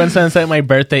weird coincidence that my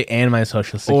birthday and my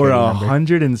social security Or number.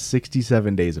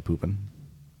 167 days of pooping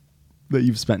that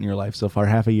you've spent in your life so far.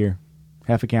 Half a year.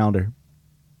 Half a calendar.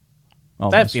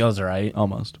 Almost. That feels right.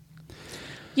 Almost.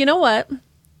 You know what?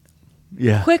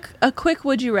 Yeah. A quick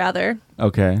would you rather.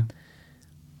 Okay.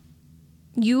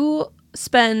 You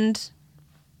spend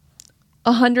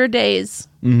 100 days.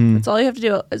 Mm-hmm. That's all you have to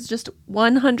do is just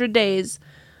 100 days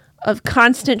of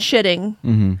constant shitting.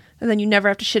 Mm-hmm. And then you never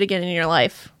have to shit again in your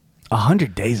life.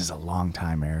 100 days is a long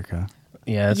time, Erica.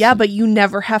 Yes. Yeah, but you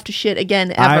never have to shit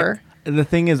again ever. The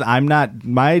thing is,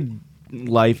 my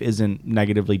life isn't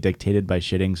negatively dictated by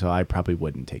shitting, so I probably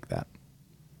wouldn't take that.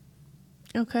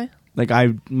 Okay. Like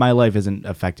my life isn't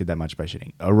affected that much by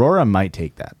shitting. Aurora might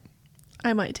take that.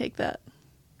 I might take that.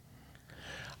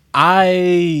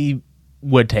 I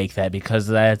would take that because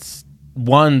that's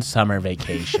one summer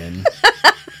vacation.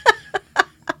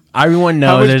 Everyone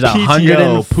knows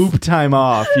there's poop time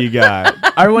off you got.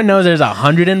 Everyone knows there's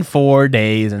 104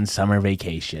 days in summer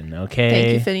vacation. Okay.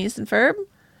 Thank you, Phineas and Ferb.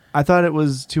 I thought it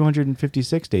was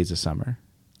 256 days of summer.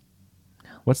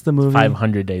 What's the movie?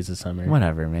 500 days of summer.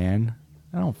 Whatever, man.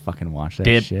 I don't fucking watch that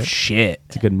Dip shit. shit.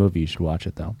 It's a good movie. You should watch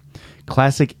it, though.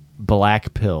 Classic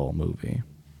black pill movie.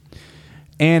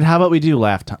 And how about we do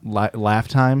laugh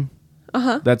time?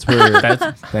 Uh-huh. That's where.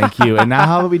 Thank you. And now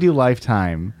how about we do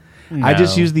lifetime? I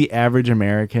just No. used the average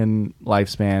American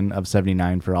lifespan of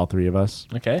 79 for all three of us.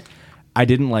 Okay. I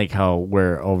didn't like how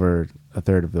we're over a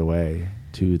third of the way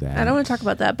to that. I don't want to talk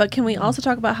about that, but can we also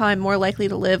talk about how I'm more likely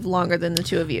to live longer than the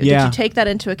two of you? Yeah. Did you take that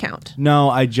into account? No,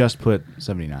 I just put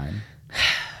 79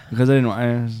 because I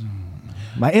didn't.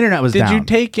 My internet was Did down. you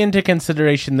take into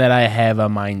consideration that I have a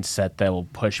mindset that will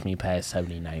push me past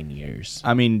 79 years?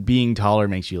 I mean, being taller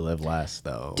makes you live less,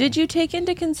 though. Did you take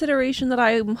into consideration that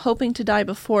I'm hoping to die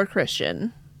before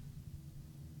Christian?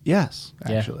 Yes,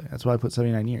 Yeah. actually. That's why I put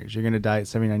 79 years. You're going to die at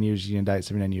 79 years. You're going to die at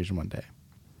 79 years in one day.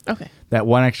 Okay. That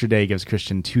one extra day gives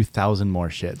Christian 2,000 more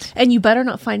shits. And you better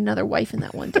not find another wife in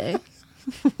that one day.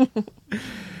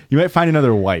 You might find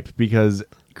another wipe because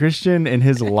Christian in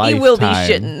his lifetime. He will be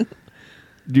shitting.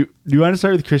 Do you want to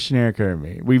start with Christian, Erica, or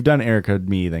me? We've done Erica,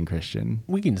 me, then Christian.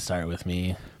 We can start with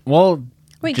me. Well,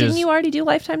 Wait, just- didn't you already do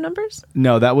lifetime numbers?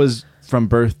 No, that was from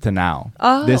birth to now.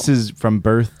 Oh. This is from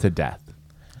birth to death.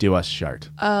 Do us shart.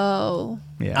 Oh.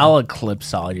 Yeah. I'll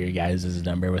eclipse all your guys'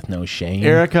 number with no shame.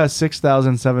 Erica,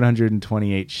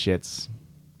 6,728 shits,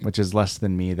 which is less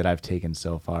than me that I've taken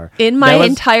so far. In my That was-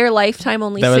 entire lifetime,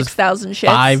 only that was 6,000 shits.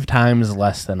 5 times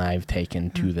less than I've taken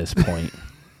to this point.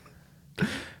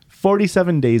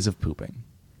 47 days of pooping.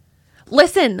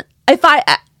 Listen,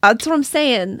 that's what I'm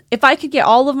saying. If I could get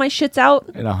all of my shits out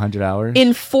In 100 hours?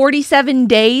 in 47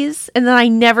 days and then I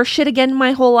never shit again in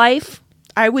my whole life,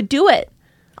 I would do it.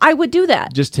 I would do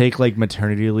that. Just take like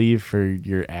maternity leave for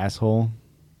your asshole.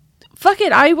 Fuck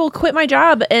it. I will quit my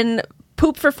job and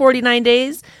poop for 49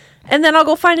 days and then I'll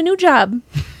go find a new job.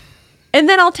 And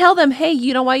then I'll tell them, hey,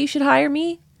 you know why you should hire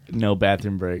me? No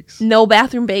bathroom breaks. No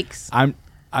bathroom breaks. I'm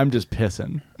just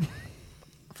pissing.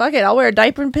 Fuck it. I'll wear a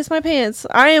diaper and piss my pants.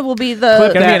 I will be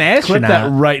the... Gonna be an Clip that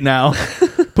astronaut. right now.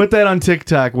 Put that on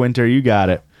TikTok, Winter. You got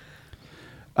it.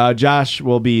 Josh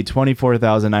will be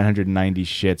 24,990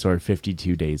 shits or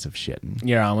 52 days of shitting.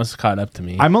 You're almost caught up to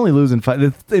me. I'm only losing 5.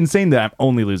 It's insane that I'm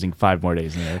only losing 5 more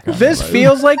days in Erica. This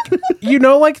feels like,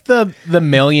 like the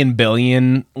million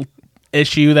billion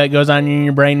issue that goes on in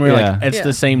your brain where Yeah. like it's Yeah.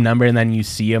 the same number and then you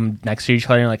see them next to each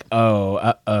other and you're like, oh,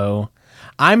 uh-oh.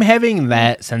 I'm having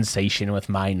that sensation with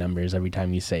my numbers every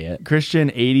time you say it.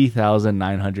 Christian,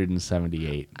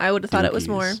 80,978. I would have thought it was dookies.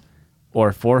 more.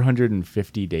 Or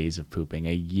 450 days of pooping.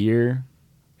 A year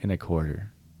and a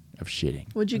quarter of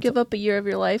shitting. Would you give up a year of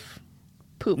your life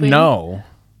pooping? No.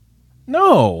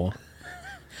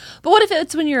 But what if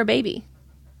it's when you're a baby?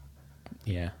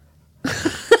 Yeah.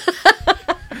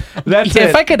 That's If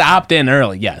it. I could opt in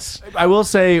early, yes. I will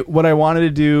say what I wanted to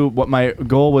do, what my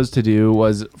goal was to do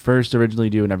was first originally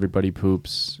do an Everybody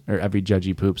Poops or Every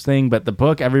Judgy Poops thing. But the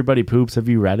book Everybody Poops, have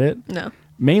you read it? No.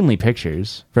 Mainly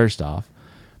pictures, first off.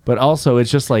 But also,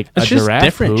 it's just like It's a just giraffe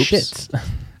different poops, shits.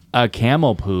 a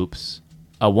camel poops,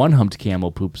 a one-humped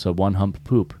camel poops, a one-humped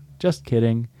poop. Just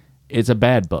kidding. It's a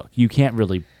bad book. You can't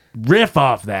really riff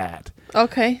off that.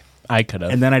 Okay. I could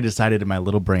have. And then I decided in my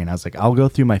little brain, I was like, I'll go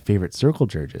through my favorite circle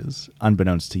jerks,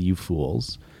 unbeknownst to you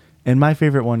fools. And my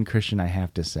favorite one, Christian, I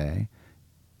have to say,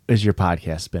 is your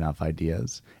podcast spin-off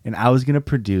ideas. And I was going to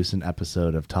produce an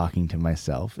episode of talking to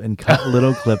myself and cut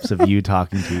little clips of you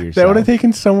talking to yourself. That would have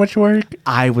taken so much work.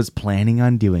 I was planning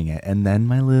on doing it. And then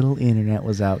my little internet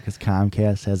was out because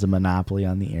Comcast has a monopoly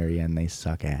on the area and they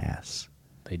suck ass.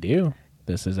 They do.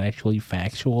 This is actually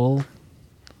factual.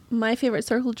 My favorite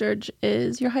circle jerk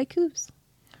is your haikus.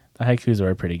 The haikus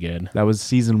were pretty good. That was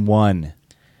season 1.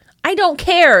 I don't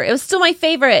care. It was still my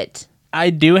favorite. I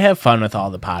do have fun with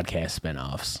all the podcast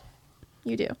spinoffs.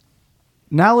 You do.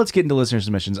 Now let's get into listener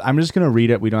submissions. I'm just going to read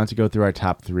it. We don't have to go through our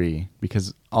top 3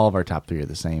 because all of our top 3 are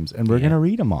the same. And we're going to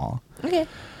read them all. Okay.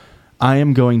 I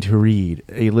am going to read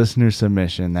a listener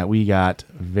submission that we got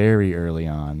very early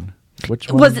on.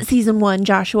 Which one? Was it season 1,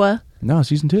 Joshua? No,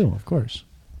 season 2, of course.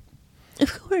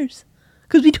 Of course.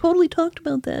 Because we totally talked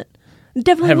about that. It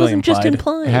definitely Heavily wasn't just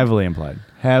implied. implied. Heavily implied.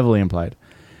 Heavily implied.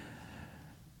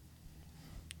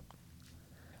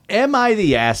 Am I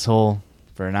the asshole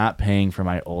for not paying for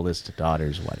my oldest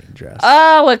daughter's wedding dress?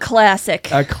 Oh, a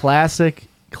classic. A classic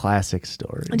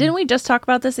story. Didn't we just talk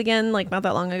about this again, like, not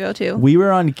that long ago, too? We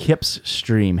were on Kip's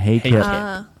stream. Hey, Hey, Kip.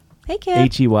 Kip. Hey,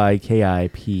 kid.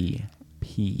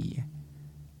 HEYKIPP.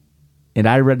 And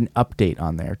I read an update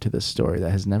on there to this story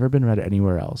that has never been read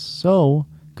anywhere else. So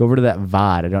go over to that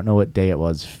VOD. I don't know what day it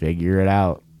was. Figure it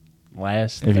out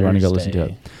Last if you want to go listen to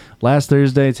it. Last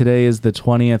Thursday. Today is the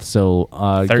 20th. So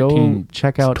go 13,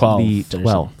 check out 12th the or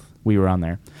 12th. something. We were on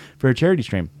there for a charity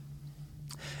stream.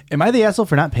 Am I the asshole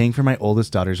for not paying for my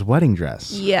oldest daughter's wedding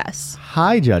dress? Yes.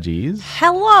 Hi, judges.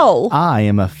 Hello. I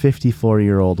am a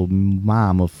 54-year-old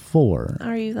mom of 4.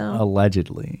 Are you, though?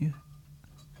 Allegedly.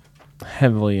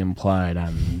 Heavily implied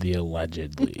on the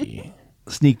allegedly.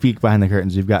 Sneak peek behind the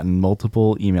curtains. We've gotten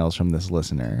multiple emails from this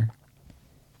listener,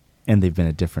 and they've been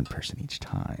a different person each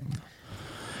time.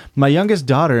 My youngest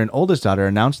daughter and oldest daughter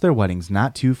announced their weddings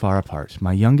not too far apart.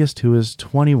 My youngest, who is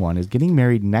 21, is getting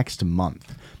married next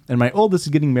month, and my oldest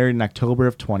is getting married in October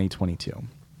of 2022.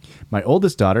 My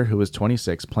oldest daughter, who is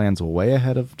 26, plans way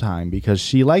ahead of time because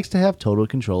she likes to have total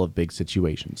control of big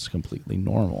situations. Completely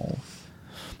normal.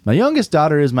 My youngest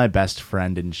daughter is my best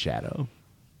friend in shadow.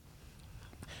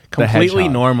 Completely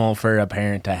hedgehog. normal for a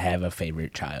parent to have a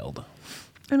favorite child.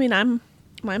 I mean, I'm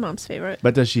my mom's favorite.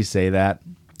 But does she say that?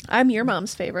 I'm your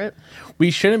mom's favorite.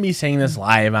 We shouldn't be saying this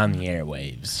live on the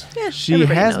airwaves. Yeah, She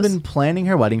everybody has knows. been planning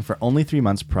her wedding for only 3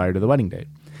 months prior to the wedding date.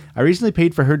 I recently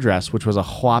paid for her dress, which was a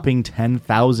whopping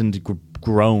 10,000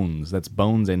 groans. That's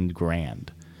bones and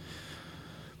grand.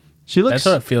 She looks That's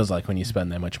what it feels like when you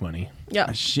spend that much money.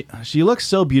 Yeah. she looks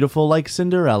so beautiful, like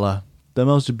Cinderella, the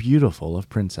most beautiful of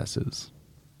princesses.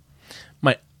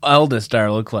 My eldest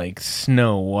daughter looked like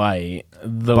Snow White,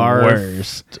 the Barf.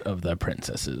 worst of the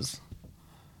princesses.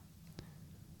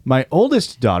 My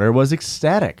oldest daughter was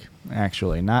ecstatic,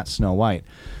 actually, not Snow White.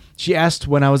 She asked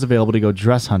when I was available to go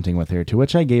dress hunting with her, to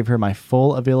which I gave her my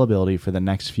full availability for the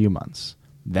next few months.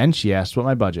 Then she asked what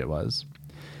my budget was.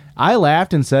 I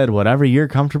laughed and said, whatever you're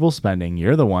comfortable spending,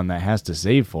 you're the one that has to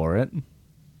save for it.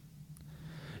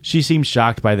 She seemed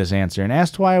shocked by this answer and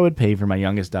asked why I would pay for my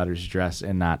youngest daughter's dress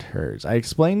and not hers. I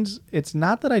explained it's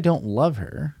not that I don't love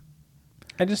her,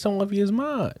 I just don't love you as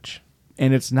much.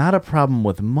 and it's not a problem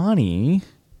with money,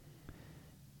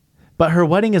 but her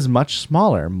wedding is much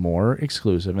smaller, more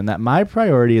exclusive, and that my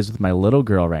priority is with my little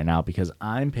girl right now because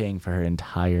I'm paying for her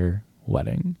entire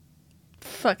wedding.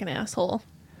 Fucking asshole.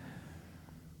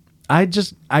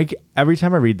 Every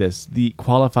time I read this, the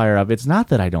qualifier of it's not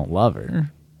that I don't love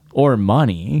her or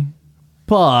money,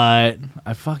 but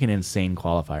a fucking insane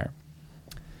qualifier.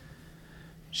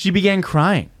 She began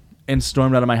crying and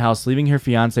stormed out of my house, leaving her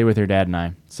fiance with her dad and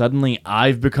I. Suddenly,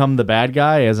 I've become the bad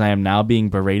guy as I am now being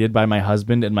berated by my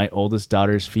husband and my oldest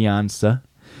daughter's fiance.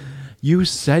 You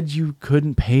said you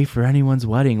couldn't pay for anyone's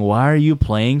wedding. Why are you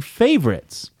playing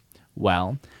favorites?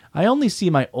 Well, I only see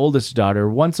my oldest daughter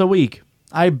once a week.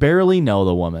 I barely know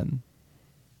the woman.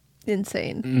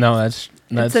 Insane. No, that's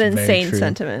It's an very insane true.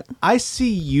 sentiment. I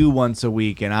see you once a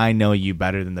week, and I know you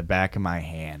better than the back of my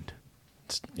hand.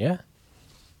 Yeah.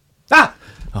 Ah!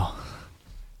 Oh.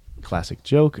 Classic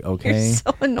joke, okay. You're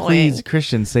so annoying. Please,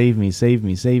 Christian, save me, save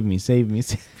me, save me, save me,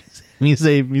 save me,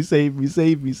 save me, save me,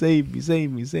 save me, save me,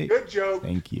 save me, save me. Good joke.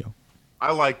 Thank you.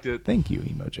 I liked it. Thank you,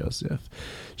 Emo Joseph.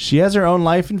 She has her own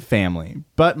life and family,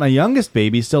 but my youngest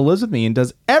baby still lives with me and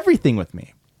does everything with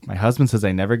me. My husband says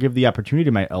I never give the opportunity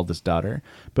to my eldest daughter,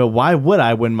 but why would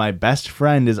I when my best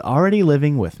friend is already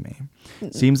living with me?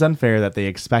 Seems unfair that they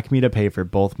expect me to pay for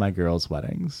both my girls'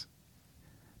 weddings.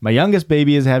 My youngest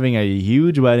baby is having a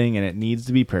huge wedding and it needs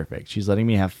to be perfect. She's letting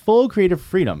me have full creative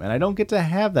freedom and I don't get to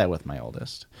have that with my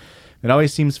oldest. It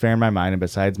always seems fair in my mind, and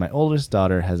besides, my oldest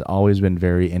daughter has always been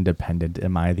very independent.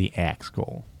 Am I the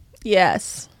asshole?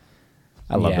 Yes.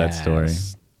 I love that story.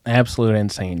 Absolute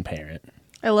insane parent.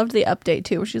 I loved the update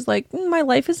too, where she's like, my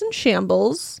life is in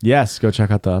shambles. Yes, go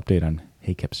check out the update on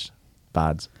Hey Kips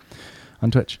Bods on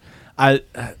Twitch. I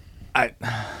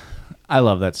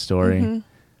love that story. Mm-hmm.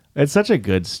 It's such a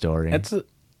good story.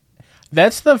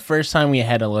 That's the first time we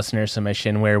had a listener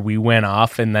submission where we went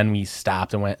off and then we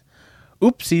stopped and went,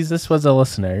 oopsies, this was a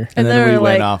listener. And then we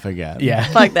went off again. Yeah.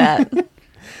 Fuck that.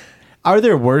 Are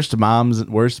there worst moms in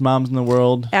the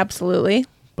world? Absolutely.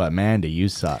 But man, do you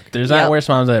suck. There's not worse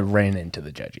moms that ran into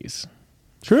the judges.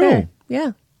 True. Fair.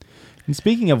 Yeah. And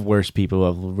speaking of worse people who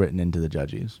have written into the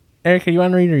judges. Erica, you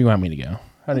want to read or you want me to go?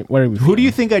 Who do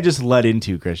you think I just led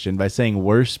into, Christian, by saying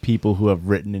worse people who have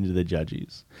written into the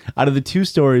judges? Out of the 2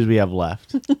 stories we have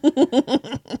left.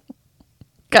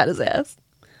 Got his ass.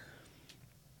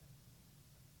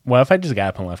 What if I just got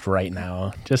up and left right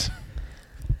now? Just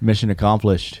mission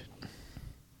accomplished.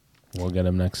 We'll get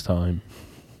him next time.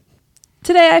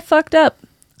 Today I fucked up.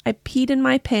 I peed in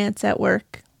my pants at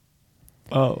work.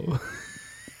 Oh.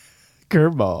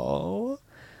 Curveball.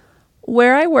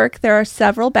 Where I work, there are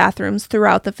several bathrooms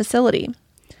throughout the facility.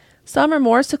 Some are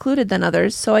more secluded than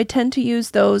others, so I tend to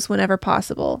use those whenever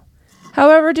possible.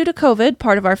 However, due to COVID,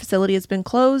 part of our facility has been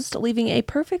closed, leaving a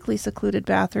perfectly secluded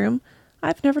bathroom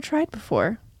I've never tried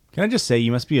before. Can I just say,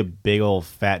 you must be a big old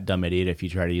fat dumb idiot if you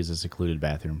try to use a secluded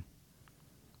bathroom.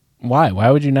 Why? Why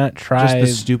would you not try? Just the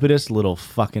stupidest little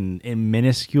fucking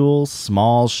minuscule,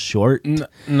 small, short,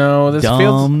 no, this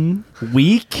dumb,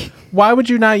 weak. Why would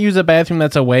you not use a bathroom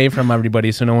that's away from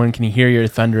everybody so no one can hear your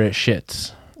thunderous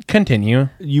shits? Continue.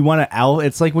 You want to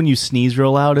it's like when you sneeze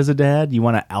real loud as a dad, you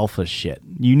want to alpha shit.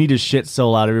 You need to shit so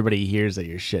loud everybody hears that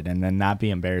you're shitting and then not be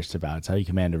embarrassed about it. It's how you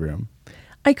command a room.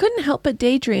 I couldn't help but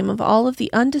daydream of all of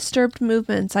the undisturbed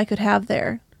movements I could have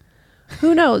there.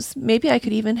 Who knows, maybe I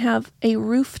could even have a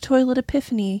roof toilet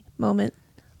epiphany moment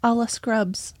a la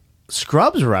Scrubs.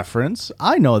 Scrubs reference?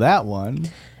 I know that one.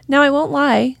 Now, I won't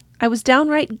lie. I was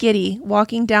downright giddy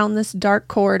walking down this dark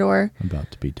corridor. I'm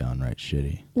about to be downright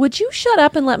shitty. Would you shut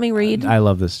up and let me read? I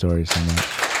love this story so much.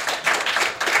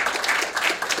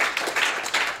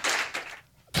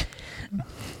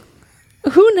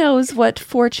 Who knows what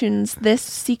fortunes this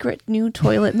secret new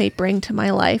toilet may bring to my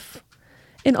life?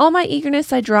 In all my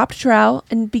eagerness, I dropped trow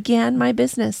and began my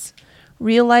business,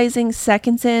 realizing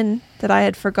seconds in that I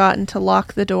had forgotten to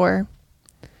lock the door.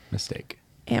 Mistake.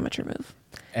 Amateur move.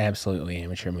 Absolutely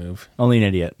amateur move. Only an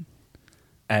idiot.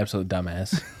 Absolute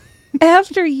dumbass.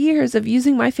 After years of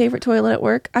using my favorite toilet at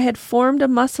work, I had formed a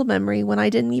muscle memory when I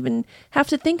didn't even have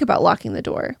to think about locking the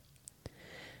door.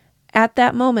 At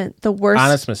that moment, the worst...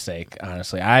 Honest mistake,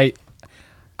 honestly.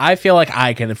 I feel like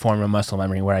I can form a muscle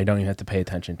memory where I don't even have to pay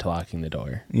attention to locking the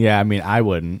door. Yeah, I mean, I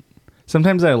wouldn't.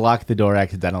 Sometimes I lock the door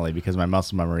accidentally because my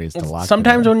muscle memory is to lock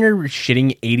Sometimes the door. when you're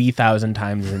shitting 80,000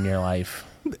 times in your life,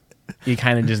 you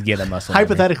kind of just get a muscle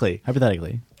Hypothetically.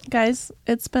 Guys,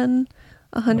 it's been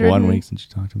 100... 1 week since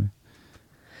you talked to me.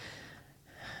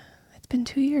 It's been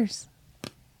 2 years.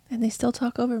 And they still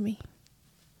talk over me.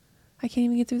 I can't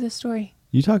even get through this story.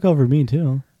 You talk over me,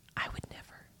 too. I would never.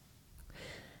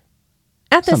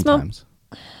 At this moment...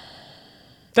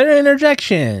 They're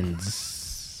interjections.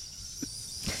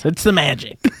 It's the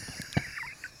magic.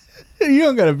 You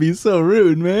don't gotta be so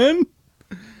rude, man.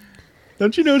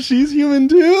 Don't you know she's human,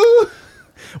 too?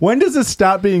 When does it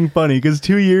stop being funny? Because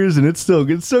 2 years and it's still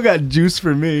got juice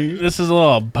for me. This is a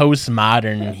little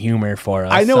postmodern humor for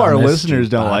us. I know our listeners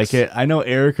jukebox. don't like it. I know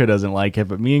Erica doesn't like it,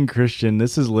 but me and Christian,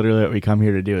 this is literally what we come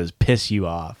here to do: is piss you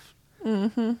off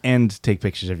and take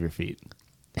pictures of your feet.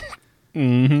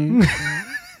 Mm-hmm.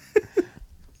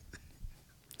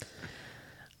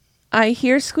 I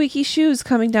hear squeaky shoes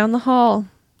coming down the hall.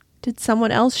 Did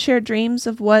someone else share dreams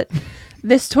of what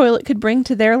this toilet could bring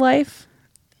to their life?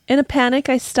 In a panic,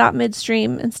 I stop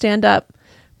midstream and stand up,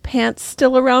 pants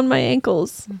still around my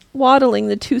ankles, waddling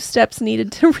the 2 steps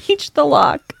needed to reach the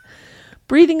lock,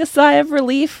 breathing a sigh of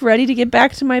relief, ready to get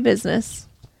back to my business.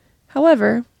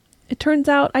 However, it turns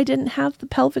out I didn't have the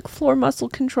pelvic floor muscle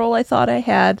control I thought I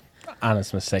had.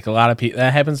 Honest mistake. A lot of people.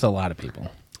 That happens to a lot of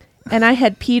people. And I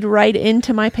had peed right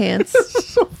into my pants.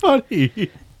 So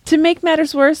funny. To make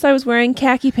matters worse, I was wearing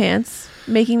khaki pants,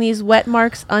 making these wet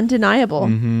marks undeniable.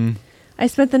 Mm-hmm. I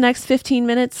spent the next 15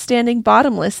 minutes standing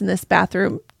bottomless in this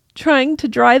bathroom, trying to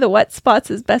dry the wet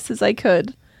spots as best as I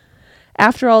could.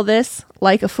 After all this,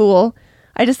 like a fool,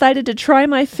 I decided to try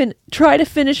to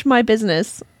finish my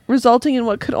business, resulting in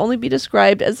what could only be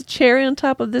described as a cherry on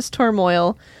top of this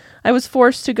turmoil I was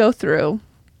forced to go through.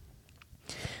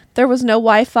 There was no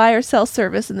Wi-Fi or cell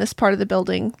service in this part of the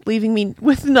building, leaving me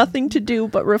with nothing to do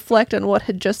but reflect on what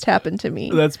had just happened to me.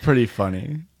 That's pretty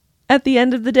funny. At the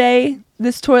end of the day,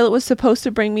 this toilet was supposed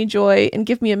to bring me joy and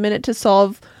give me a minute to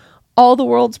solve all the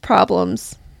world's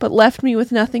problems, but left me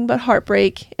with nothing but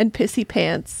heartbreak and pissy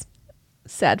pants.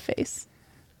 Sad face.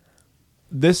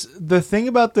 The thing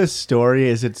about this story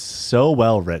is it's so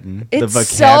well written. It's the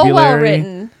so vocabulary, well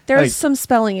written. There's like, some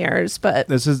spelling errors, but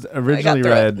this is originally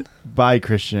through read by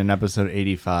Christian in episode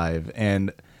 85,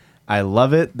 and I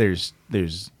love it. There's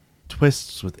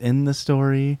twists within the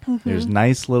story. There's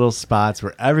nice little spots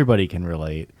where everybody can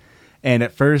relate. And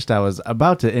at first I was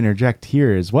about to interject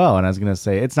here as well, and I was going to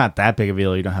say it's not that big of a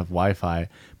deal you don't have Wi-Fi.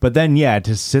 But then, yeah,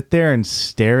 to sit there and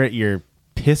stare at your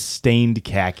piss-stained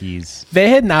khakis. They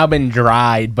had now been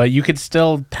dried, but you could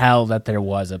still tell that there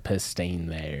was a piss stain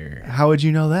there. How would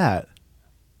you know that?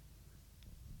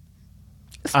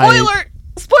 Spoiler!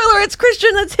 It's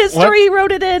Christian. That's history. What? He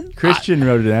wrote it in. Christian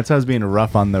wrote it. That's how I was being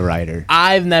rough on the writer.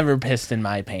 I've never pissed in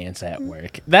my pants at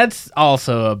work. That's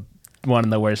also one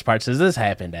of the worst parts. Is this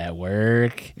happened at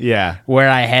work? Yeah. Where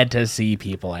I had to see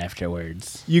people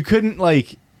afterwards. You couldn't,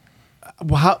 like...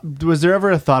 was there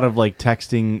ever a thought of, like,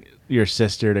 texting your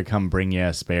sister to come bring you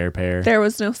a spare pair? There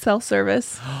was no cell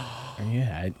service.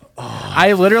 Yeah.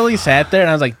 I literally sat there and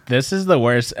I was like, this is the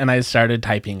worst. And I started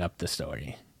typing up the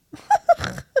story.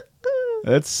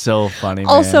 That's so funny,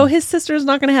 man. Also, his sister's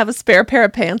not going to have a spare pair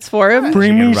of pants for him.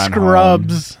 Bring She me can run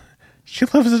scrubs. She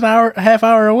lives an half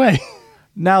hour away.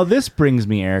 Now, this brings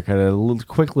me, Erica, to a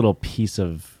quick little piece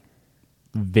of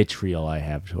vitriol I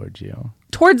have towards you.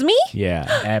 Towards me? Yeah.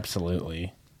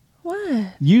 Absolutely.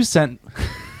 What? You sent...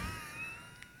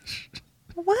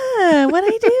 What?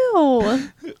 What'd I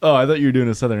do? Oh, I thought you were doing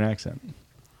a southern accent.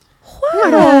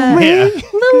 What? Yeah.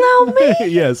 Little old me?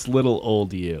 Yes, little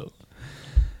old you.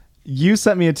 You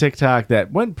sent me a TikTok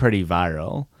that went pretty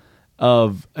viral.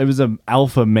 It was an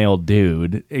alpha male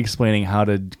dude explaining how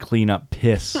to clean up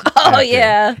piss. Oh,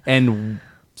 yeah. And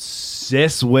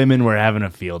cis women were having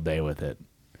a field day with it.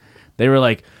 They were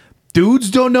like, dudes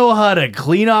don't know how to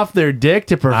clean off their dick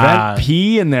to prevent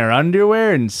pee in their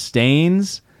underwear and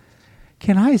stains.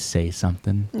 Can I say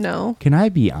something? No. Can I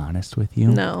be honest with you?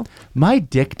 No. My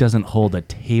dick doesn't hold a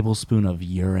tablespoon of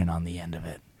urine on the end of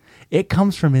it. It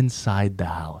comes from inside the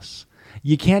house.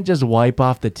 You can't just wipe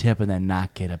off the tip and then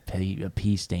not get a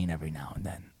pee stain every now and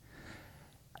then.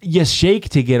 You shake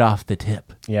to get off the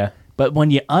tip. Yeah. But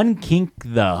when you unkink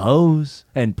the hose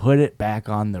and put it back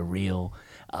on the reel,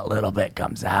 a little bit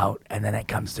comes out, and then it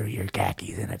comes through your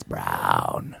khakis and it's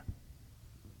brown.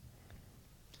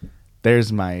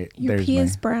 There's my... Your pee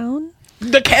is brown?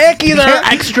 The khakis are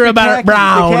extra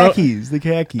brown. The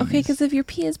khakis. Okay, because if your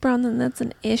pee is brown, then that's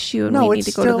an issue, and No, we need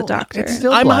it's to go to the still- doctor. it's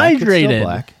still I'm black. It's still hydrated.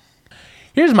 black.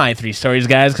 Here's my 3 stories,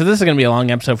 guys, because this is going to be a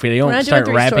long episode for you. You We're don't not start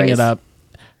doing 3 wrapping stories. it up.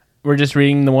 We're just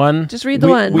reading the one. Just read the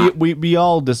one. We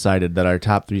all decided that our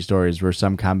top 3 stories were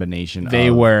some combination They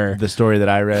of were. the story that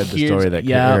I read, the story that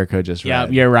Erica just Yeah,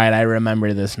 read. you're right. I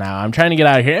remember this now. I'm trying to get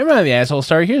out of here. Am I the asshole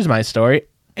story? Here's my story.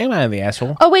 Am I the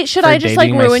asshole? Oh, wait, should for I just, like,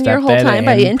 dating my ruin your whole stepdad time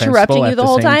by and interrupting principal you at the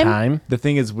whole same time? The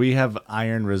thing is, we have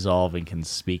iron resolve and can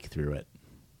speak through it.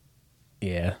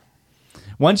 Yeah.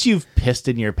 Once you've pissed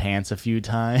in your pants a few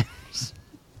times...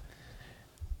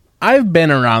 I've been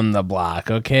around the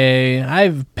block, okay?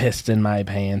 I've pissed in my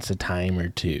pants a time or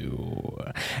two.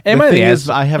 Am the I thing the is,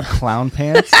 asshole? I have clown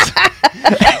pants.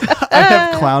 I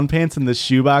have clown pants, and the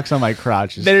shoebox on my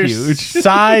crotch is They're huge.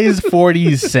 size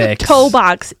 46. Toe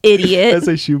box, idiot. That's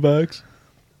a shoebox.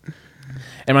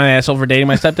 Am I the asshole for dating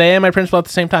my stepdad and my principal at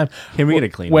the same time? Can we get a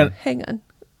clean When- one? Hang on.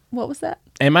 What was that?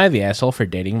 Am I the asshole for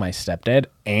dating my stepdad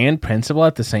and principal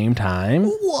at the same time?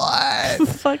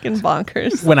 Fucking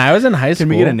bonkers. When I was in high school... Can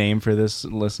we get a name for this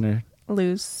listener?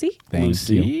 Lucy? Thank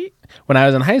Lucy. you. When I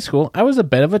was in high school, I was a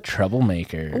bit of a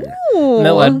troublemaker. Ooh. And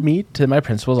that led me to my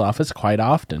principal's office quite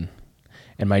often.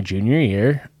 In my junior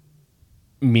year,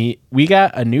 we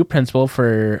got a new principal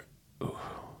who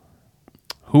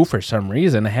for some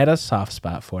reason had a soft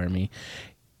spot for me.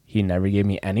 He never gave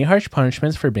me any harsh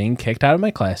punishments for being kicked out of my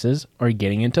classes or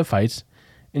getting into fights,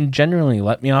 and generally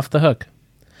let me off the hook.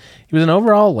 He was an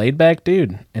overall laid-back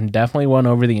dude, and definitely won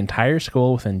over the entire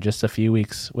school within just a few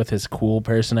weeks with his cool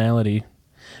personality.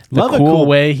 The Love a cool cool-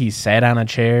 way he sat on a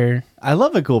chair. I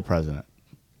love a cool president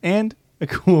and a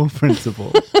cool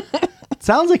principal.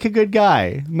 Sounds like a good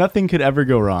guy. Nothing could ever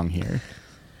go wrong here.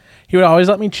 He would always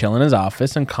let me chill in his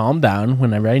office and calm down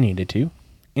whenever I needed to.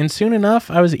 And soon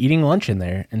enough, I was eating lunch in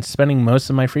there and spending most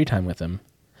of my free time with him.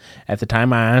 At the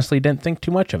time, I honestly didn't think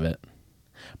too much of it.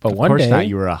 But one Of course day, not.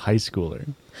 You were a high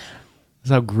schooler.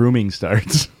 That's how grooming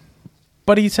starts.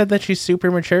 but he said that she's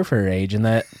super mature for her age and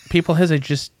that people his age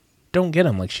just don't get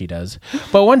him like she does.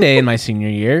 But one day in my senior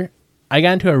year, I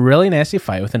got into a really nasty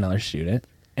fight with another student,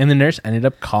 and the nurse ended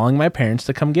up calling my parents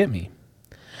to come get me.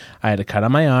 I had a cut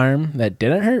on my arm that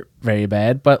didn't hurt very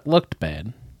bad, but looked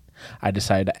bad. I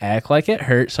decided to act like it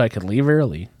hurt so I could leave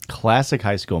early. Classic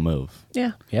high school move.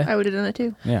 Yeah. Yeah. I would have done it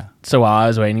too. Yeah. So while I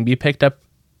was waiting to be picked up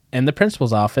in the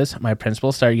principal's office, my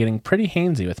principal started getting pretty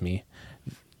handsy with me.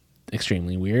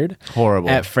 Extremely weird. Horrible.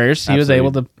 At first, he was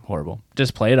able to Horrible.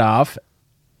 just play it off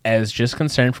as just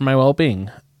concerned for my well-being.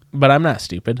 But I'm not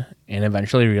stupid, and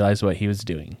eventually realized what he was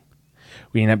doing.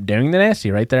 We ended up doing the nasty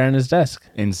right there on his desk.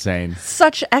 Insane.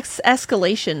 Such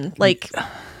escalation. Like,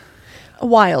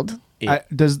 wild.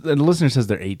 The listener says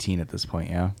they're 18 at this point,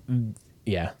 yeah?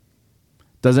 Yeah.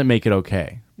 Doesn't make it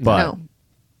okay. But No.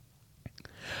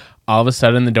 All of a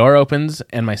sudden, the door opens,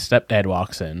 and my stepdad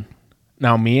walks in.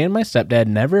 Now, me and my stepdad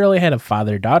never really had a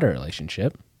father-daughter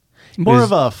relationship. more was-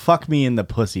 of a fuck me in the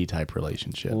pussy type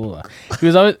relationship. Ugh. He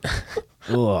was always...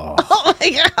 Ugh. Oh my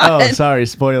God. Oh, sorry,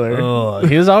 spoiler. Ugh.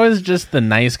 He was always just the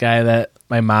nice guy that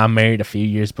my mom married a few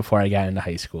years before I got into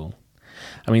high school.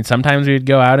 I mean, sometimes we would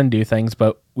go out and do things,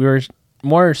 but we were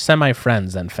more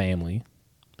semi-friends than family.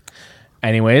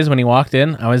 Anyways, when he walked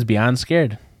in, I was beyond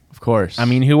scared. Of course. I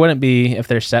mean, who wouldn't be if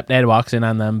their stepdad walks in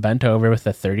on them bent over with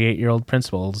the 38-year-old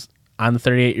principal's on the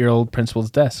 38-year-old principal's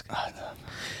desk?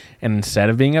 And instead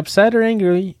of being upset or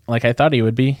angry, like I thought he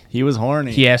would be, he was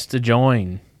horny. he asked to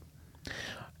join.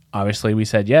 Obviously, we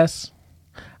said yes.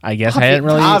 I guess I hadn't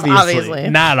really... Obviously.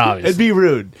 Not obviously. It'd be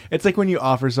rude. It's like when you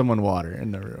offer someone water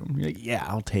in the room. You're like, yeah,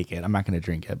 I'll take it. I'm not going to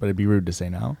drink it, but it'd be rude to say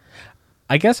no.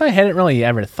 I guess I hadn't really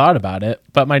ever thought about it,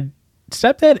 but my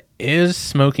stepdad is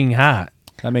smoking hot.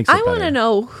 That makes it I want to better.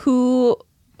 know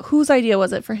whose idea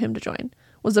was it for him to join?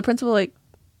 Was the principal like,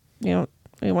 you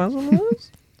want some of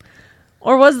this?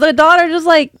 Or was the daughter just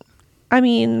like, I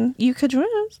mean, you could join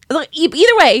us? Like,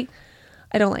 either way,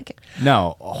 I don't like it.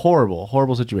 No,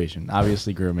 horrible situation.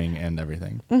 Obviously grooming and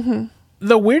everything.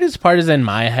 The weirdest part is in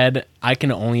my head, I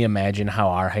can only imagine how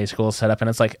our high school is set up. And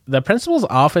it's like the principal's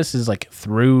office is like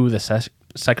through the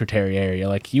secretary area.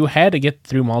 Like you had to get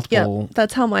through Yeah, multiple.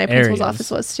 that's how my principal's areas.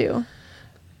 office was too.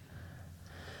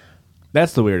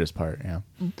 That's the weirdest part, yeah.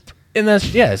 And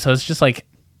that's, yeah. So it's just like,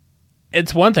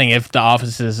 it's one thing if the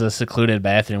office is a secluded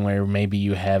bathroom where maybe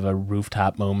you have a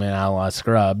rooftop moment a la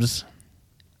Scrubs.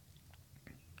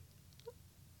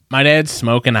 My dad's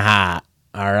smoking hot.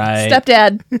 All right.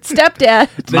 Stepdad.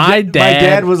 My dad. My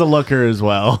dad was a looker as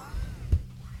well.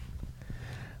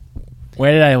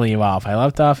 Where did I leave off? I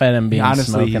left off at him being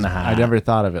Honestly, smoking hot. I never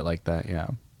thought of it like that, yeah.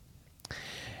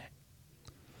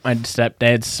 My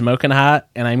stepdad's smoking hot,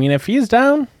 and I mean, if he's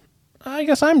down, I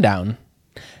guess I'm down.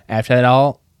 After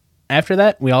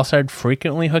that, we all started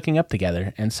frequently hooking up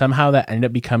together, and somehow that ended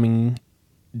up becoming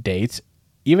dates,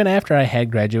 even after I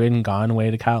had graduated and gone away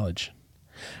to college.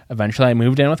 Eventually, I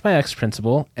moved in with my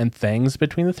ex-principal, and things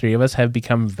between the three of us have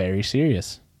become very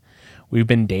serious. We've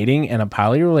been dating in a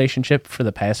poly relationship for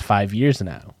the past 5 years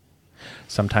now.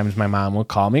 Sometimes my mom will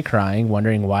call me crying,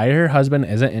 wondering why her husband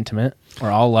isn't intimate or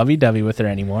all lovey-dovey with her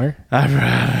anymore.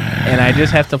 And I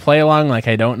just have to play along like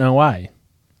I don't know why.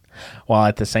 While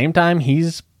at the same time,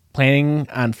 he's planning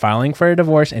on filing for a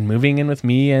divorce and moving in with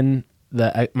me and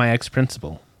my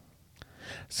ex-principal,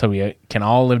 so we can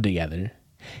all live together.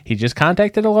 He just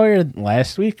contacted a lawyer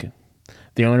last week.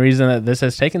 The only reason that this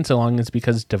has taken so long is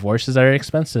because divorces are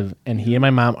expensive, and he and my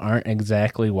mom aren't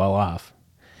exactly well off.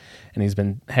 And he's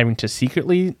been having to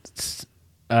secretly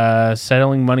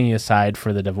settling money aside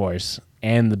for the divorce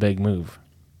and the big move.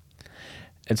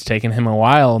 It's taken him a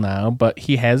while now, but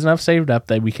he has enough saved up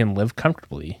that we can live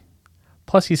comfortably.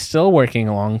 Plus, he's still working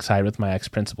alongside with my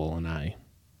ex-principal and I.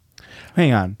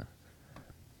 Hang on.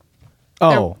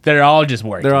 Oh, They're all just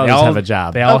working. they all They just have a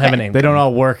job. They all Okay. have an income. They don't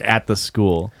all work at the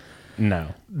school. No.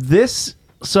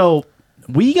 So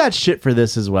we got shit for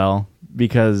this as well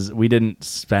because we didn't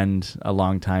spend a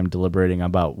long time deliberating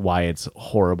about why it's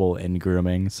horrible in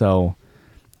grooming. So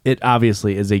it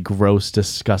obviously is a gross,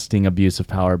 disgusting abuse of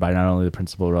power by not only the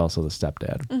principal but also the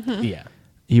stepdad. Yeah.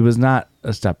 He was not a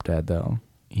stepdad, though.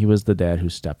 He was the dad who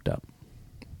stepped up.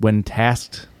 When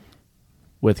tasked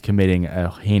with committing a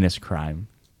heinous crime,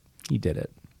 he did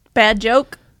it. Bad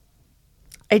joke.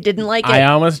 I didn't like it. I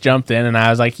almost jumped in and I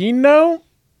was like,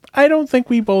 I don't think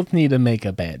we both need to make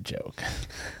a bad joke.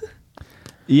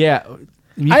 Yeah,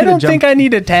 I don't think I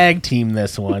need to tag team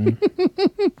this one.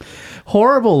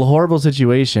 Horrible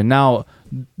situation. Now,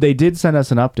 they did send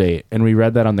us an update, and we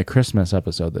read that on the Christmas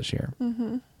episode this year.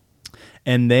 Mm-hmm.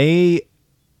 And they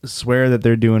swear that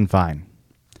they're doing fine.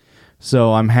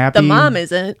 So I'm happy. The mom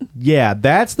isn't. Yeah,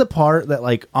 that's the part that,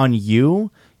 like, on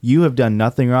you have done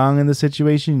nothing wrong in the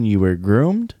situation. You were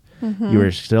groomed. Mm-hmm. You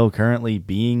are still currently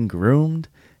being groomed.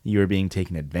 You were being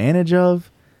taken advantage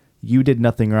of. You did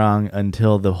nothing wrong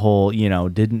until the whole,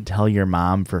 didn't tell your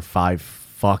mom for 5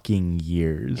 fucking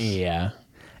years. Yeah.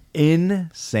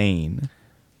 Insane.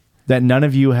 That none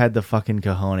of you had the fucking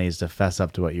cojones to fess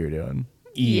up to what you were doing.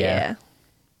 Yeah.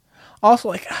 Also,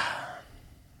 like,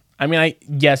 I mean,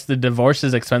 yes, the divorce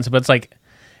is expensive, but it's like,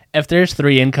 if there's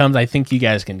 3 incomes, I think you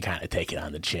guys can kind of take it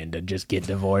on the chin to just get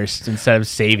divorced instead of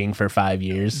saving for 5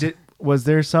 years. Was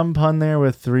there some pun there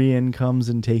with 3 incomes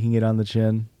and taking it on the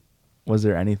chin? Was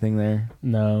there anything there?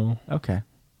 No. Okay.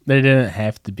 There didn't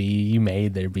have to be. You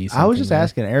made there be something. I was just there.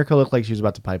 asking. Erica looked like she was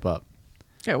about to pipe up.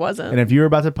 It wasn't. And if you were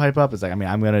about to pipe up, it's like, I'm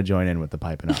going to join in with the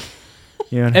piping up.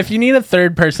 If you need a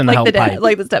third person to like help the dad, pipe.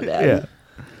 like the stepdad. Yeah.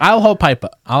 I'll help pipe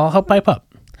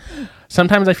up.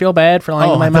 Sometimes I feel bad for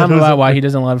lying to my mom about why he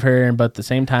doesn't love her, but at the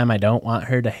same time, I don't want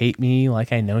her to hate me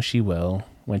like I know she will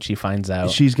when she finds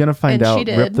out. She's going to find And out, she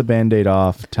did. rip the Band-Aid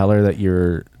off, tell her that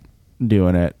you're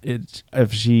doing it.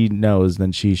 If she knows,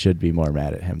 then she should be more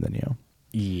mad at him than you.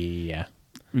 Yeah.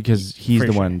 Because he's For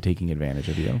the sure. one taking advantage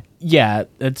of you. Yeah,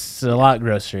 it's a lot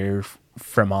grosser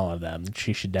from all of them.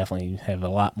 She should definitely have a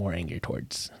lot more anger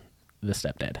towards the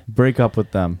stepdad. Break up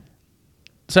with them.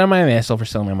 So am I an asshole for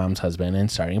selling my mom's husband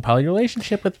and starting a poly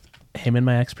relationship with him and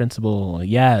my ex-principal?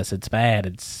 Yes, it's bad.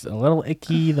 It's a little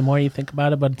icky the more you think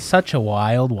about it, but it's such a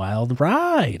wild, wild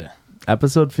ride.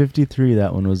 Episode 53,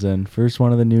 that one was in. First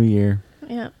one of the new year.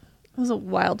 Yeah. It was a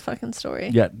wild fucking story.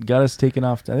 Yeah, got us taken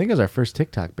off. I think it was our first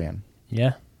TikTok ban.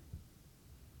 Yeah.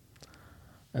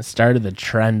 It started the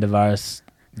trend of us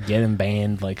getting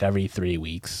banned like every 3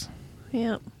 weeks.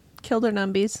 Yeah. Killed her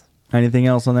numbies. Anything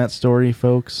else on that story,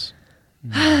 folks?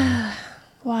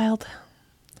 Wild.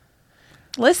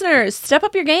 Listeners, step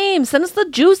up your game. Send us the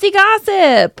juicy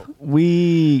gossip.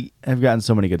 We have gotten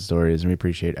so many good stories, and we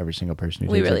appreciate every single person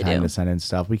who We takes really the time do. to send in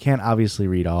stuff. We can't obviously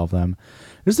read all of them.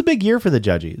 This is a big year for the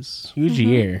judges. Huge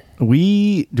year. Do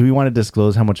we want to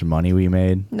disclose how much money we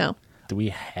made? No. Do we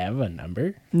have a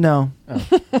number? No.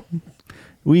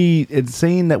 It's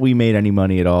saying that we made any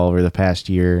money at all over the past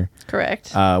year.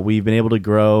 Correct. We've been able to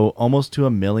grow almost to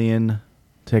 1 million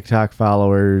TikTok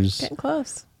followers. Getting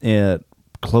close.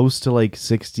 Close to like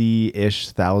 60-ish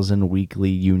thousand weekly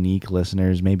unique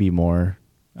listeners, maybe more.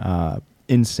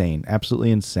 Insane. Absolutely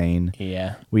insane.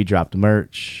 Yeah. We dropped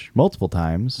merch multiple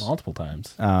times. Multiple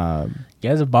times. You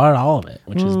guys have bought all of it,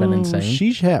 which has been insane.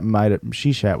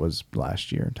 Sheeshat was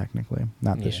last year, technically.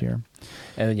 Not this year.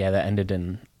 And yeah, that ended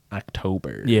in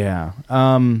October. Yeah.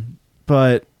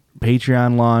 But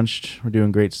Patreon launched. We're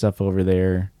doing great stuff over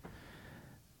there.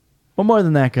 But more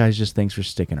than that, guys, just thanks for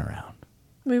sticking around.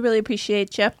 We really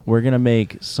appreciate you. We're going to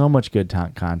make so much good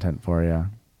content for you.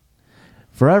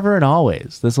 Forever and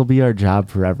always. This will be our job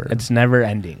forever. It's never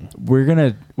ending. We're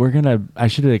gonna I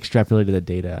should have extrapolated the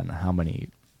data on how many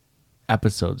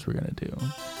episodes we're gonna do.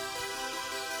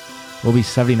 We'll be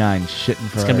 79 shitting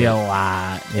for It's going to be a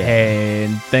lot. Yeah.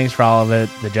 And thanks for all of it.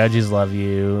 The judges love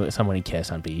you. Somebody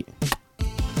kiss on Pete.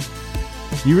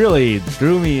 You really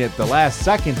threw me at the last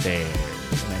second there,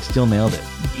 and I still nailed it.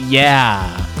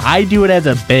 Yeah. I do it as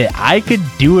a bit. I could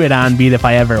do it on Beat if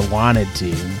I ever wanted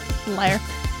to. Liar.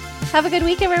 Have a good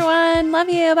week, everyone. Love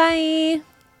you. Bye.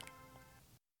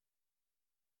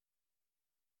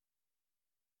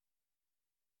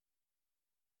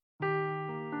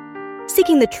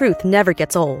 Seeking the truth never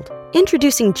gets old.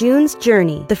 Introducing June's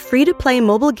Journey, the free-to-play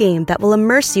mobile game that will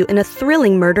immerse you in a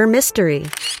thrilling murder mystery.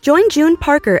 Join June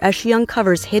Parker as she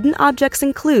uncovers hidden objects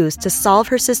and clues to solve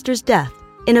her sister's death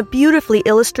in a beautifully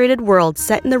illustrated world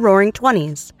set in the Roaring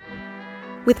 '20s.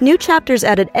 With new chapters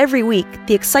added every week,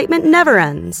 the excitement never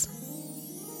ends.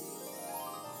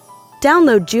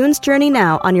 Download June's Journey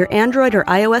now on your Android or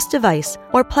iOS device,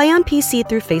 or play on PC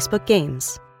through Facebook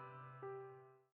Games.